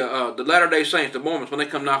Latter-day Saints, the Mormons, when they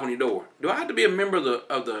come knock on your door. Do I have to be a member of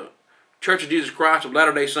the Church of Jesus Christ of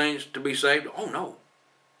Latter-day Saints to be saved? Oh no.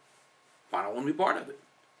 I don't want to be part of it.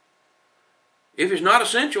 If it's not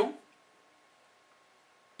essential,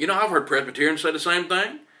 I've heard Presbyterians say the same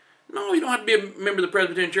thing. No, you don't have to be a member of the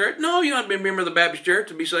Presbyterian Church. No, you don't have to be a member of the Baptist Church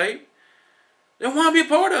to be saved. Then why be a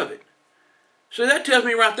part of it? So that tells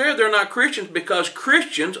me right there they're not Christians, because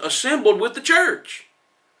Christians assembled with the church.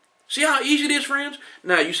 See how easy it is, friends?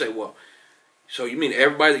 Now you say, well, so you mean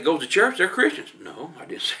everybody that goes to church, they're Christians? No, I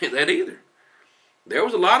didn't say that either. There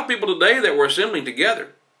was a lot of people today that were assembling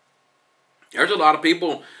together. There's a lot of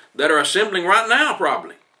people that are assembling right now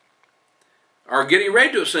probably, are getting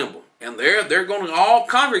ready to assemble. And they're going to all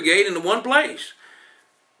congregate in one place.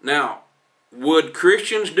 Now, would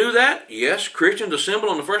Christians do that? Yes, Christians assemble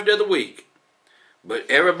on the first day of the week. But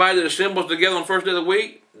everybody that assembles together on the first day of the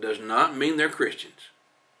week does not mean they're Christians.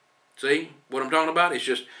 See what I'm talking about? It's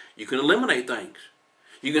just, you can eliminate things.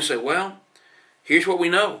 You can say, well, here's what we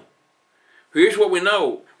know. Here's what we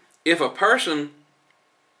know. If a person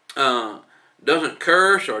doesn't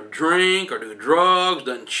curse or drink or do drugs,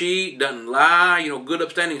 doesn't cheat, doesn't lie, good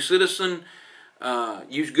upstanding citizen,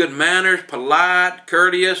 use good manners, polite,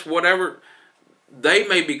 courteous, whatever, they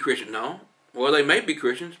may be Christian. No. Well, they may be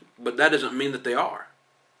Christians, but that doesn't mean that they are.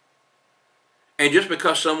 And just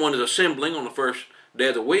because someone is assembling on the first day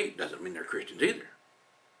of the week doesn't mean they're Christians either.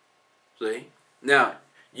 See? Now,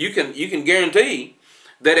 you can guarantee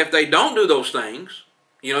that if they don't do those things,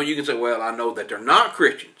 you can say, well, I know that they're not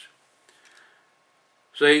Christians.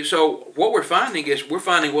 See, so what we're finding,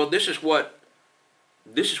 well, this is what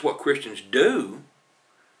Christians do,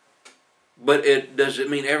 but does it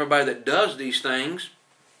mean everybody that does these things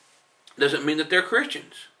doesn't mean that they're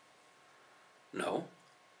Christians? No,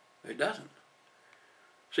 it doesn't.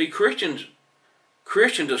 See, Christians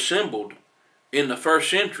assembled in the first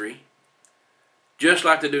century just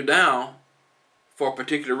like they do now for a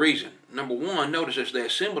particular reason. Number one, notice this, they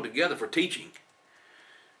assembled together for teaching.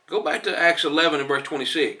 Go back to Acts 11 and verse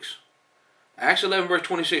 26. Acts 11 verse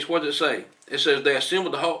 26, what does it say? It says they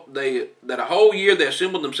assembled that a whole year they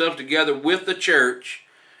assembled themselves together with the church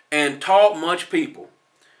and taught much people.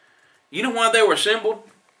 You know why they were assembled?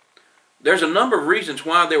 There's a number of reasons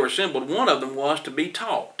why they were assembled. One of them was to be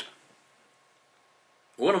taught.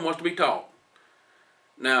 One of them was to be taught.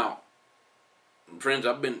 Now, friends,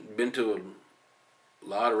 I've been to a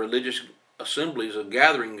lot of religious assemblies or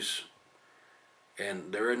gatherings,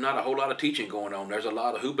 and there is not a whole lot of teaching going on. There's a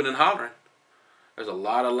lot of hooping and hollering. There's a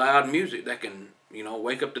lot of loud music that can,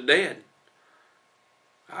 wake up the dead.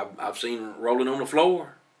 I've seen rolling on the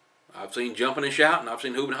floor. I've seen jumping and shouting. I've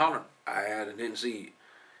seen hooping and hollering. I didn't see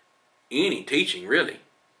any teaching, really,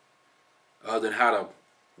 other than how to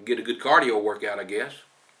get a good cardio workout, I guess.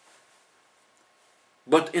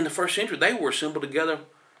 But in the first century, they were assembled together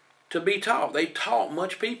to be taught. They taught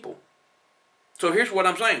much people. So here's what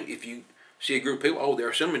I'm saying. If you see a group of people, oh, they're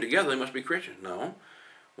assembling together, they must be Christians. No.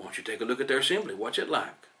 Why don't you take a look at their assembly? What's it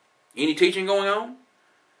like? Any teaching going on?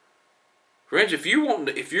 Friends, if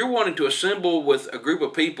you're wanting to assemble with a group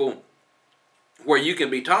of people where you can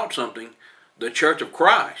be taught something, the Church of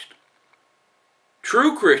Christ,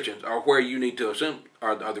 true Christians are where you need to assemble,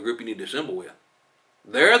 are the group you need to assemble with.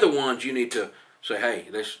 They're the ones you need to say, hey,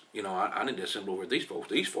 I need to assemble with these folks.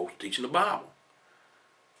 These folks are teaching the Bible.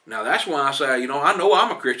 Now that's why I say, I know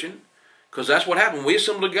I'm a Christian, because that's what happened. We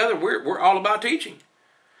assemble together. We're all about teaching.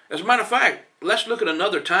 As a matter of fact, let's look at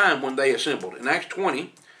another time when they assembled. In Acts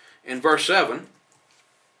 20, in verse 7,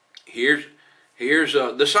 here's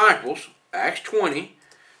disciples. Acts 20,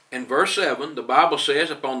 in verse 7, the Bible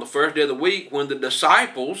says, upon the first day of the week, when the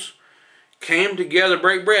disciples came together to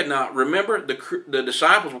break bread. Now, remember, the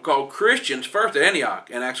disciples were called Christians first at Antioch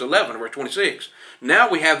in Acts 11, verse 26. Now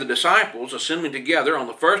we have the disciples assembling together on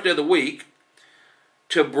the first day of the week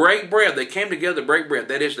to break bread. They came together to break bread.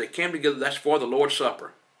 That is, they came together, that's for the Lord's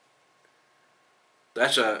Supper.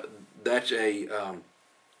 That's a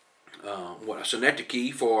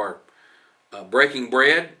synecdoche for breaking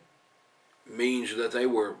bread. Means that they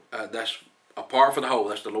were, that's a part for the whole.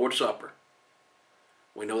 That's the Lord's Supper.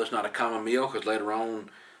 We know that's not a common meal, because later on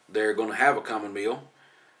they're going to have a common meal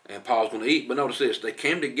and Paul's going to eat. But notice this, they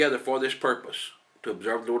came together for this purpose, to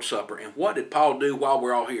observe the Lord's Supper. And what did Paul do while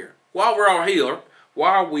we're all here? While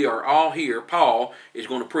we are all here, Paul is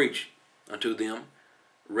going to preach unto them,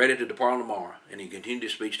 ready to depart on the morrow. And he continued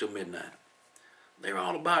his speech till midnight. They're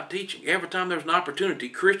all about teaching. Every time there's an opportunity,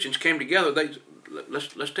 Christians came together,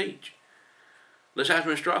 let's teach. Let's have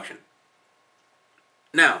some instruction.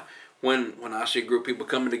 Now, when I see a group of people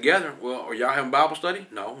coming together, well, are y'all having Bible study?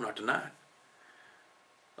 No, not tonight.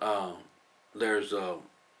 There's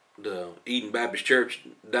the Eden Baptist Church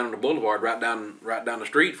down on the boulevard, right down the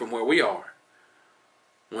street from where we are.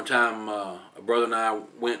 One time, a brother and I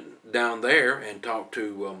went down there and talked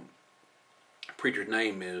to a preacher's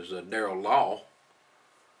name is Darrell Law.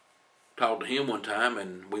 Talked to him one time,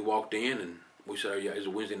 and we walked in, and we said, oh, yeah, it's a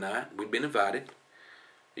Wednesday night. We'd been invited.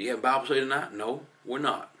 Do you have Bible study tonight? No, we're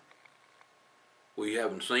not. We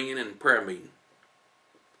having singing and prayer meeting.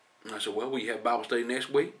 And I said, well, will you have Bible study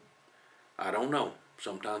next week? I don't know.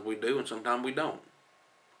 Sometimes we do and sometimes we don't.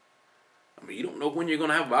 I mean, you don't know when you're going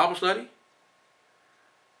to have a Bible study?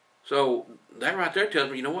 So that right there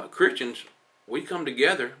tells me, you know what? Christians, we come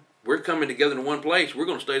together. We're coming together in one place. We're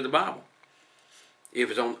going to study the Bible. If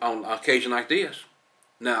it's on an occasion like this.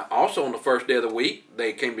 Now, also on the first day of the week,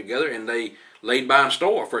 they came together and they laid by and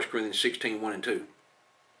store 1 Corinthians 16, 1 and 2.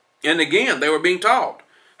 And again, they were being taught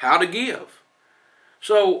how to give.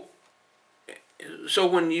 So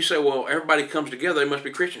when you say, well, everybody comes together, they must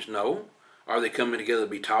be Christians. No. Are they coming together to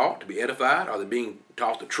be taught, to be edified? Are they being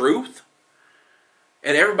taught the truth?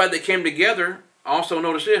 And everybody that came together, also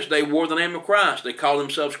notice this, they wore the name of Christ. They called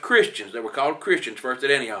themselves Christians. They were called Christians first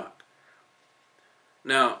at Antioch.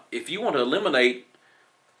 Now, if you want to eliminate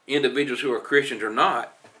individuals who are Christians or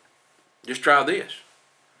not, just try this.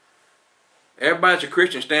 Everybody's a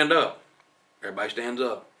Christian, stand up. Everybody stands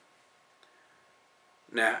up.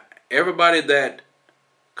 Now, everybody that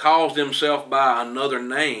calls themselves by another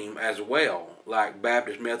name as well, like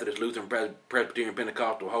Baptist, Methodist, Lutheran, Presbyterian,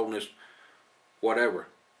 Pentecostal, Holiness, whatever,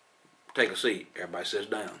 take a seat. Everybody sits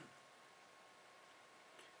down.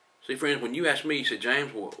 See, friends, when you ask me, you say,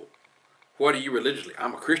 James, well, what are you religiously?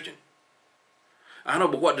 I'm a Christian. I know,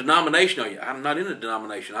 but what denomination are you? I'm not in a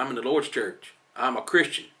denomination. I'm in the Lord's church. I'm a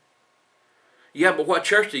Christian. Yeah, but what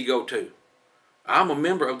church do you go to? I'm a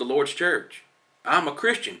member of the Lord's church. I'm a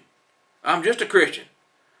Christian. I'm just a Christian.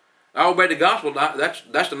 I obey the gospel.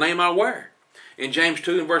 That's the name I wear. In James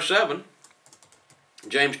 2 and verse 7,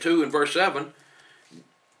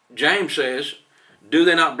 James says, do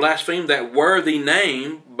they not blaspheme that worthy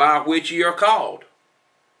name by which ye are called?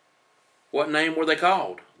 What name were they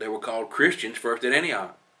called? They were called Christians first at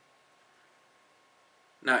Antioch.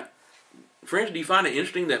 Now, friends, do you find it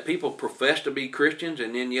interesting that people profess to be Christians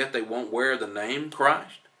and then yet they won't wear the name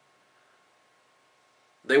Christ?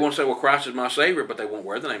 They won't say, well, Christ is my Savior, but they won't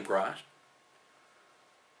wear the name Christ.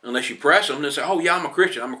 Unless you press them, they'll say, oh, yeah, I'm a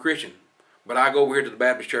Christian. But I go over here to the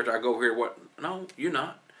Baptist church. I go over here. What? No, you're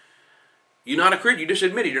not. You're not a Christian. You just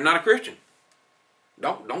admitted you're not a Christian.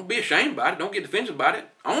 Don't be ashamed about it. Don't get defensive about it.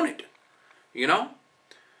 Own it. You know.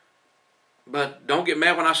 But don't get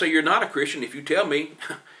mad when I say you're not a Christian. If you tell me,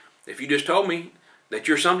 if you just told me that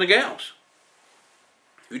you're something else.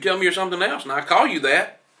 If you tell me you're something else, and I call you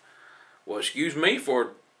that, well, excuse me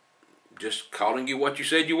for just calling you what you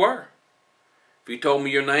said you were. If you told me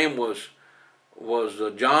your name was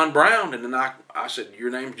John Brown, and then I said your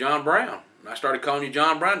name's John Brown, and I started calling you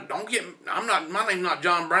John Brown. My name's not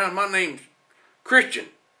John Brown. My name's Christian.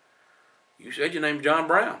 You said your name's John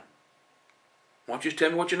Brown. Why don't you just tell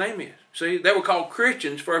me what your name is? See, they were called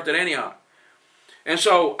Christians first at Antioch. And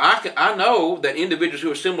so I know that individuals who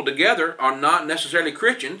assemble together are not necessarily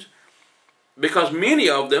Christians, because many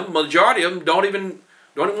of them, majority of them, don't even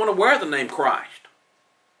want to wear the name Christ.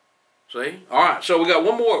 See? All right, so we got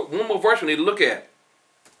one more verse we need to look at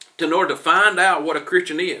in order to find out what a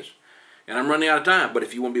Christian is. And I'm running out of time, but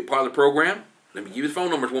if you want to be part of the program, let me give you the phone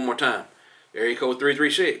numbers one more time. Area code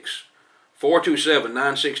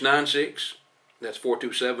 336-427-9696. That's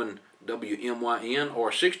 427-WMYN, or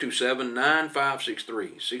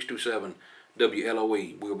 627-9563.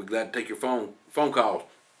 627-WLOE. We'll be glad to take your phone calls.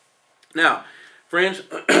 Now, friends,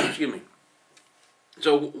 excuse me.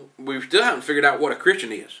 So we still haven't figured out what a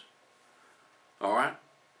Christian is. All right?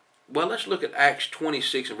 Well, let's look at Acts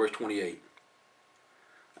 26 and verse 28.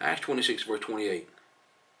 Acts 26 verse 28.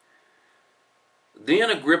 Then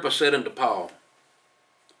Agrippa said unto Paul,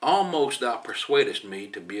 Almost thou persuadest me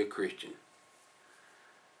to be a Christian.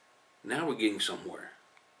 Now we're getting somewhere.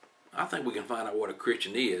 I think we can find out what a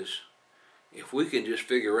Christian is if we can just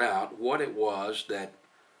figure out what it was that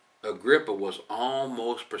Agrippa was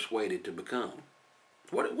almost persuaded to become.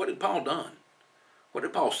 What did Paul done? What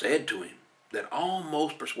did Paul said to him that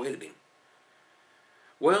almost persuaded him?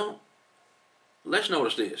 Well, let's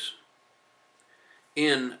notice this.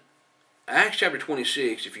 In Acts chapter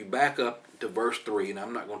 26, if you back up to verse 3, and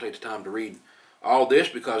I'm not going to take the time to read all this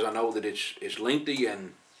because I know that it's lengthy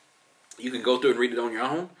and you can go through and read it on your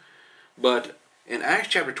own. But in Acts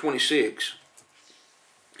chapter 26,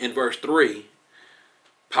 in verse 3,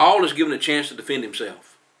 Paul is given a chance to defend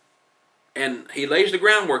himself. And he lays the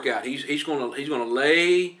groundwork out. He's going to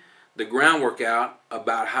lay the groundwork out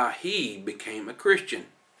about how he became a Christian.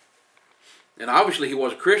 And obviously he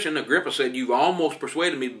was a Christian. Agrippa said, You've almost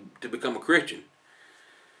persuaded me to become a Christian.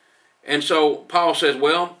 And so Paul says,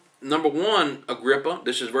 well, number one, Agrippa,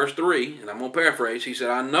 this is verse 3, and I'm going to paraphrase. He said,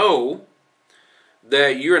 I know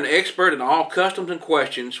that you're an expert in all customs and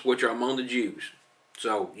questions which are among the Jews.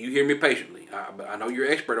 So you hear me patiently. I know you're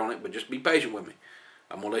an expert on it, but just be patient with me.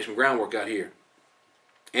 I'm going to lay some groundwork out here.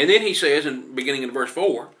 And then he says, beginning in verse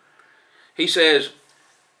 4, he says,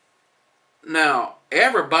 Now,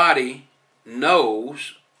 everybody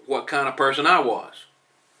knows what kind of person I was.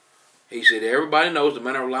 He said, Everybody knows the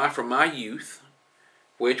manner of life from my youth,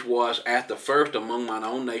 which was at the first among mine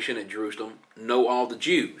own nation at Jerusalem, know all the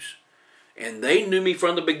Jews. And they knew me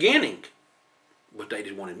from the beginning, but they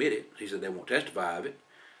just won't admit it. He said they won't testify of it.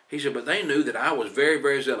 He said, but they knew that I was very,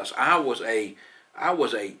 very zealous. I was a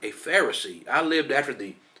Pharisee. I lived after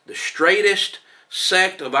the straightest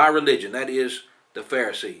sect of our religion, that is the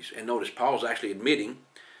Pharisees. And notice Paul's actually admitting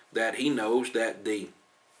that he knows that the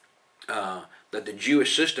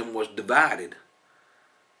Jewish system was divided.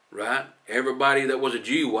 Right? Everybody that was a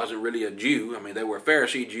Jew wasn't really a Jew. I mean, they were a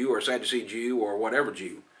Pharisee Jew or a Sadducee Jew or whatever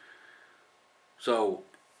Jew. So,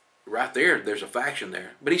 right there's a faction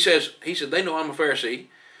there. But he said, they know I'm a Pharisee.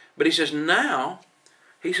 But he says, now,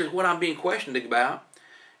 what I'm being questioned about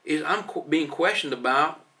is I'm being questioned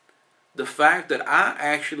about the fact that I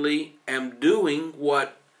actually am doing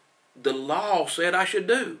what the law said I should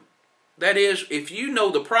do. That is, if you know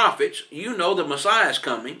the prophets, you know the Messiah is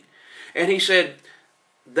coming. And he said,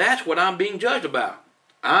 that's what I'm being judged about.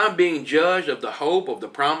 I'm being judged of the hope of the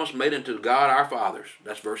promise made unto God our fathers.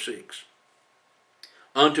 That's verse 6.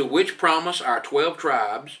 Unto which promise our 12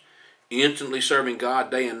 tribes, instantly serving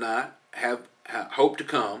God day and night, have hope to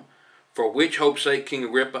come, for which hope's sake, King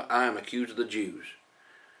Agrippa, I am accused of the Jews.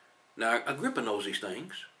 Now, Agrippa knows these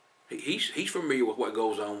things. He's familiar with what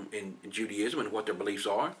goes on in Judaism and what their beliefs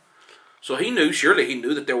are. So surely he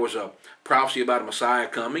knew that there was a prophecy about a Messiah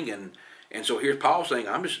coming, and so here's Paul saying,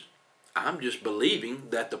 I'm just believing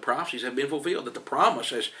that the prophecies have been fulfilled, that the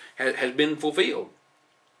promise has been fulfilled.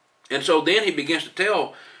 And so then he begins to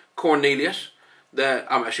tell Cornelius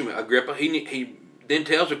Agrippa, he then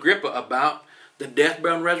tells Agrippa about the death,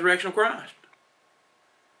 burial, and resurrection of Christ.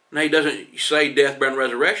 Now he doesn't say death, burial, and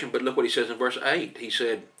resurrection, but look what he says in verse 8. He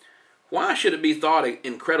said, why should it be thought an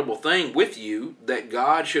incredible thing with you that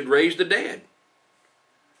God should raise the dead?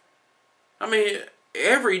 I mean,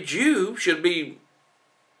 every Jew should be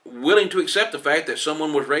willing to accept the fact that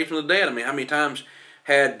someone was raised from the dead. I mean, how many times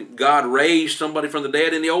had God raised somebody from the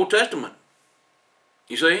dead in the Old Testament?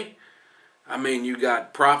 You see? I mean, you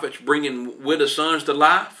got prophets bringing widow sons to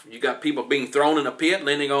life. You got people being thrown in a pit,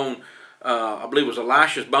 leaning on, I believe it was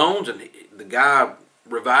Elisha's bones, and the guy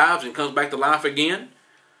revives and comes back to life again,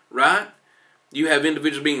 right? You have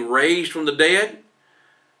individuals being raised from the dead.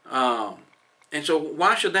 And so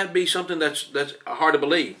why should that be something that's hard to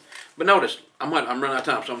believe? But notice, I'm running out of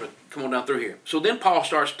time, so I'm going to come on down through here. So then Paul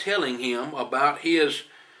starts telling him about his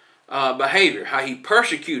behavior, how he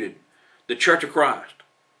persecuted the church of Christ.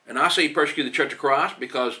 And I say he persecuted the church of Christ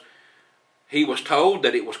because he was told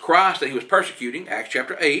that it was Christ that he was persecuting, Acts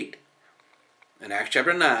chapter 8 and Acts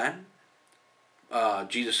chapter 9.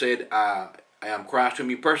 Jesus said, I am Christ whom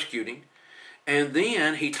you're persecuting. And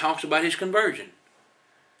then he talks about his conversion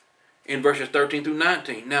in verses 13 through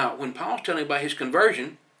 19. Now, when Paul's telling about his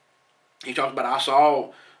conversion, he talks about,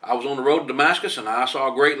 I was on the road to Damascus, and I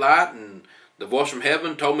saw a great light, and the voice from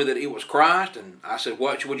heaven told me that it was Christ, and I said,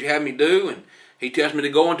 what would you have me do? And he tells me to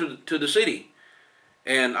go into the city,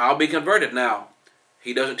 and I'll be converted. Now,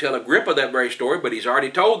 he doesn't tell Agrippa that very story, but he's already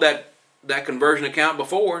told that conversion account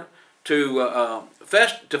before to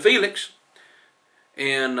Felix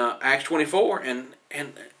in Acts 24,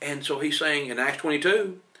 and so he's saying in Acts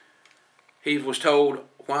 22, he was told,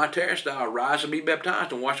 why tarriest thou? Arise and be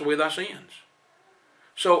baptized and wash away thy sins.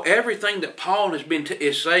 So everything that Paul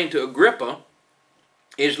is saying to Agrippa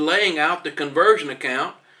is laying out the conversion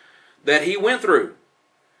account that he went through.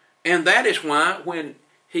 And that is why when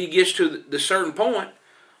he gets to the certain point,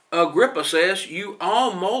 Agrippa says, you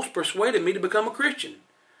almost persuaded me to become a Christian.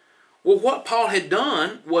 Well, what Paul had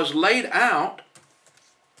done was laid out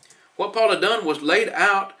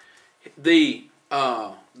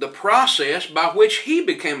the process by which he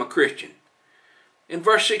became a Christian. In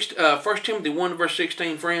 1 Timothy 1 verse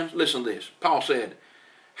 16, friends, listen to this. Paul said,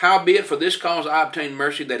 howbeit for this cause I obtained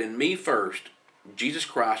mercy, that in me first Jesus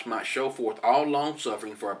Christ might show forth all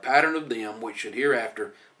longsuffering for a pattern of them which should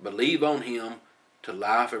hereafter believe on him to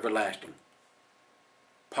life everlasting.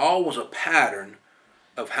 Paul was a pattern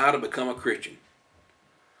of how to become a Christian.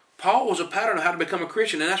 Paul was a pattern of how to become a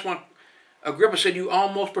Christian, and that's why Agrippa said, you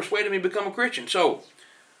almost persuaded me to become a Christian. So,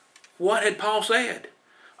 what had Paul said?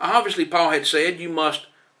 Obviously, Paul had said, you must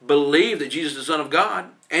believe that Jesus is the Son of God.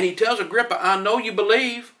 And he tells Agrippa, I know you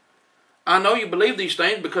believe. I know you believe these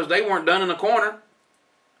things because they weren't done in a corner.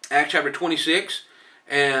 Acts chapter 26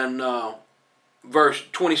 and verse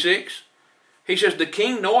 26. He says, the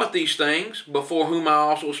king knoweth these things, before whom I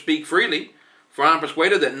also speak freely. For I am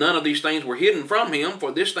persuaded that none of these things were hidden from him,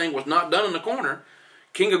 for this thing was not done in a corner.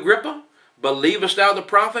 King Agrippa, believest thou the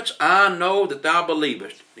prophets? I know that thou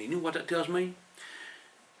believest. You know what that tells me?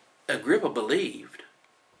 Agrippa believed,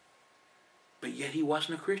 but yet he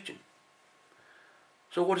wasn't a Christian.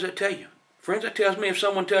 So what does that tell you? Friends, that tells me if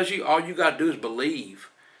someone tells you all you got to do is believe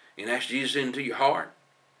and ask Jesus into your heart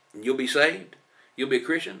and you'll be saved, you'll be a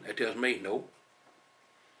Christian, that tells me, no,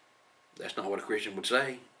 that's not what a Christian would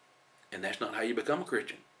say, and that's not how you become a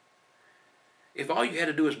Christian. If all you had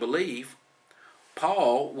to do is believe,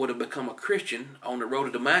 Paul would have become a Christian on the road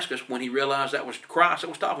to Damascus when he realized that was Christ that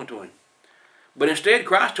was talking to him. But instead,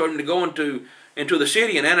 Christ told him to go into the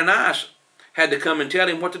city, and Ananias had to come and tell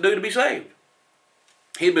him what to do to be saved.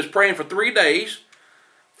 He was praying for 3 days,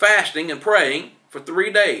 fasting and praying for 3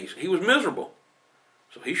 days. He was miserable.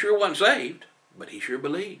 So he sure wasn't saved, but he sure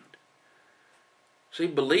believed. See,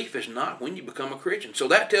 belief is not when you become a Christian. So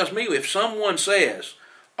that tells me if someone says,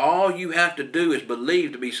 all you have to do is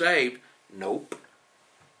believe to be saved, nope,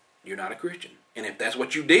 you're not a Christian. And if that's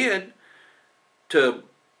what you did,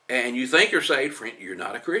 and you think you're saved, friend, you're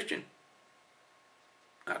not a Christian.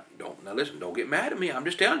 Now listen, don't get mad at me. I'm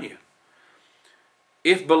just telling you.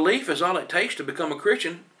 If belief is all it takes to become a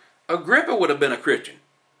Christian, Agrippa would have been a Christian.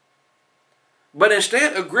 But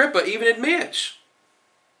instead, Agrippa even admits,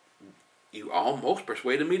 you almost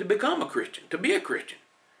persuaded me to become a Christian, to be a Christian.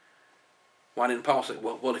 Why didn't Paul say,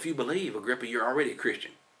 well, if you believe, Agrippa, you're already a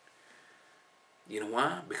Christian? You know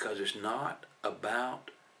why? Because it's not about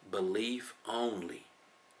belief only.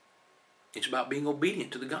 It's about being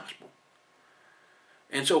obedient to the gospel.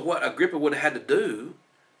 And so what Agrippa would have had to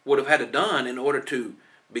done in order to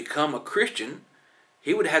become a Christian,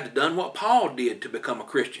 he would have had to done what Paul did to become a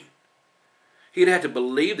Christian. He'd have to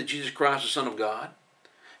believe that Jesus Christ is the Son of God.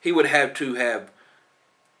 He would have to have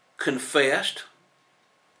confessed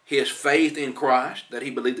his faith in Christ, that he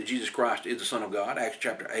believed that Jesus Christ is the Son of God, Acts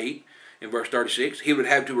chapter 8 in verse 36. He would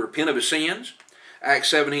have to repent of his sins. Acts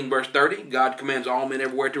 17 verse 30. God commands all men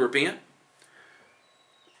everywhere to repent.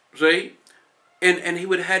 See? And he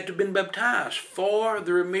would have had to have been baptized for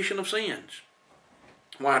the remission of sins.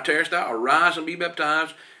 Why tarriest thou? Arise and be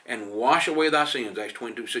baptized and wash away thy sins. Acts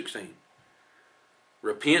 22:16.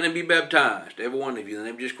 Repent and be baptized, every one of you, in the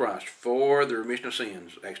name of Jesus Christ, for the remission of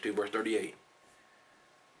sins. Acts 2 verse 38.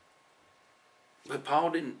 But Paul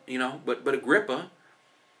didn't, but Agrippa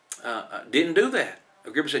didn't do that.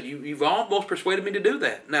 Agrippa said, you've almost persuaded me to do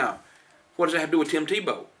that. Now, what does that have to do with Tim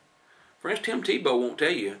Tebow? Friends, Tim Tebow won't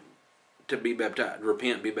tell you to be baptized,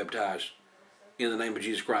 repent, be baptized in the name of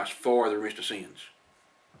Jesus Christ for the remission of sins.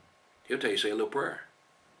 He'll tell you say a little prayer.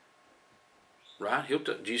 Right?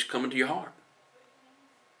 Jesus come into your heart.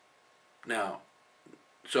 Now,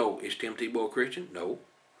 so is Tim Tebow a Christian? No.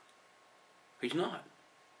 He's not.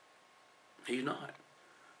 He's not.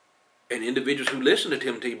 And individuals who listen to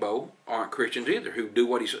Tim Tebow aren't Christians either, who do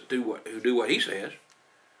what he says.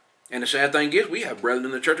 And the sad thing is, we have brethren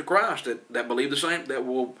in the Church of Christ that believe the same, that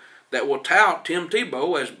will tout Tim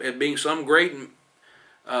Tebow as being some great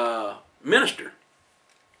minister.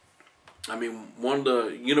 I mean, one of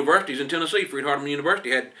the universities in Tennessee, Freed-Hardeman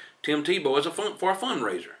University, had Tim Tebow as for a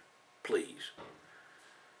fundraiser. Please.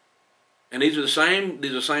 And these are the same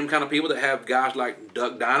kind of people that have guys like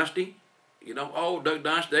Duck Dynasty. Duck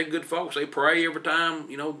Dynasty, they're good folks. They pray every time,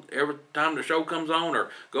 every time the show comes on or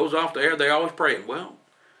goes off the air, they're always praying. Well,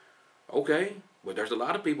 okay, but there's a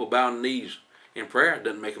lot of people bowing knees in prayer. It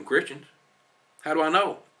doesn't make them Christians. How do I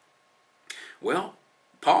know? Well,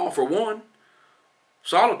 Paul, for one,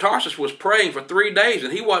 Saul of Tarsus was praying for 3 days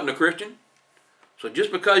and he wasn't a Christian. So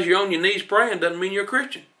just because you're on your knees praying doesn't mean you're a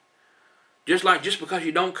Christian. Just because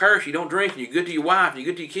you don't curse, you don't drink, and you're good to your wife, and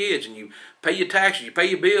you're good to your kids, and you pay your taxes, you pay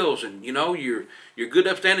your bills, and you're a good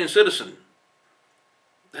upstanding citizen.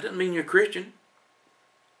 That doesn't mean you're a Christian.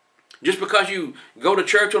 Just because you go to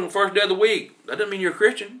church on the first day of the week, that doesn't mean you're a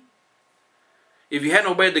Christian. If you hadn't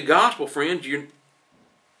obeyed the gospel, friends, you're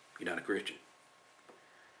not a Christian.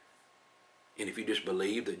 And if you just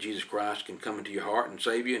believe that Jesus Christ can come into your heart and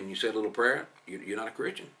save you, and you said a little prayer, you're not a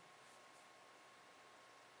Christian.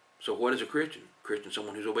 So what is a Christian? A Christian is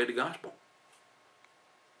someone who's obeyed the gospel.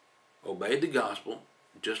 Obeyed the gospel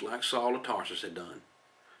just like Saul of Tarsus had done.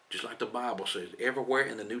 Just like the Bible says. Everywhere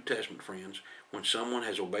in the New Testament, friends, when someone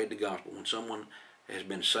has obeyed the gospel, when someone has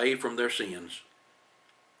been saved from their sins,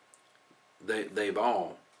 they've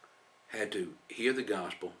all had to hear the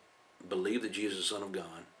gospel, believe that Jesus is the Son of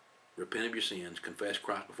God, repent of your sins, confess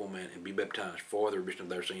Christ before man, and be baptized for the remission of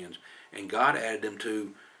their sins. And God added them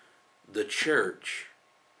to the church.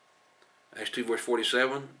 Acts 2 verse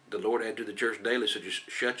 47, the Lord added to the church daily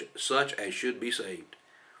such as should be saved.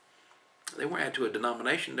 They weren't added to a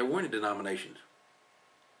denomination. There weren't any denominations.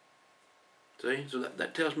 See? So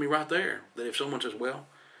that tells me right there that if someone says, well,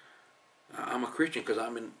 I'm a Christian because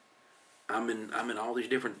I'm in all these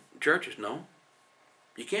different churches. No,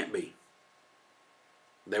 you can't be.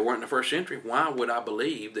 They weren't in the first century. Why would I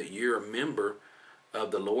believe that you're a member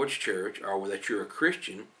of the Lord's church or that you're a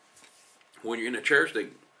Christian when you're in a church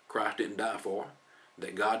that Christ didn't die for,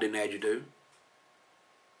 that God didn't add you to?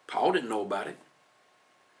 Paul didn't know about it.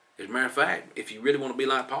 As a matter of fact, if you really want to be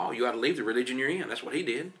like Paul, you ought to leave the religion you're in. That's what he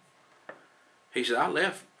did. He said, I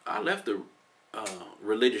left the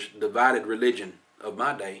divided religion of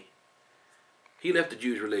my day. He left the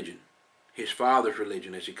Jews' religion, his father's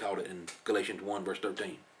religion, as he called it in Galatians 1 verse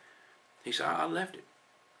 13. He said, I left it.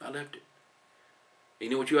 I left it. You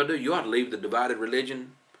know what you ought to do? You ought to leave the divided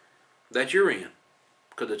religion that you're in.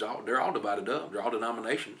 Because they're all divided up. They're all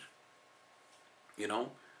denominations. You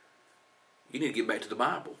need to get back to the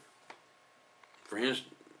Bible. Friends,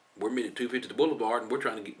 we're meeting at 250 the Boulevard, and we're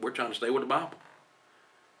trying to stay with the Bible.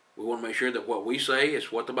 We want to make sure that what we say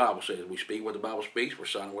is what the Bible says. We speak what the Bible speaks. We're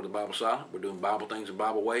silent what the Bible silent. We're doing Bible things in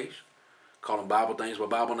Bible ways. Calling Bible things by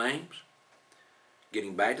Bible names.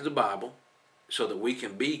 Getting back to the Bible so that we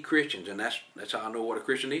can be Christians. And that's how I know what a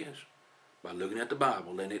Christian is. By looking at the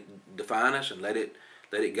Bible. Letting it define us and let it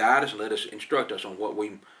guide us and let us instruct us on what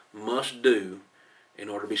we must do in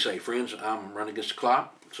order to be saved. Friends, I'm running against the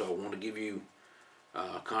clock, so I want to give you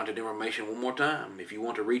contact information one more time. If you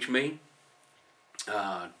want to reach me,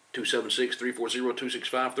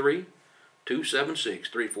 276-340-2653,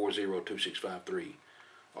 276-340-2653.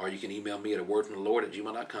 Or you can email me at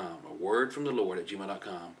awordfromthelord@gmail.com,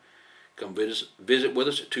 awordfromthelord@gmail.com. Come visit with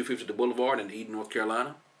us at 250 the Boulevard in Eden, North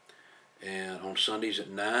Carolina. And on Sundays at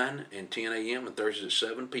 9 and 10 a.m. and Thursdays at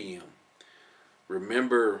 7 p.m.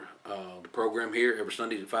 Remember the program here every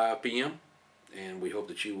Sunday at 5 p.m. And we hope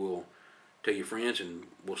that you will tell your friends, and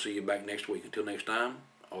we'll see you back next week. Until next time,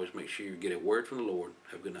 Always make sure you get a word from the Lord.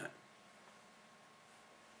 Have a good night.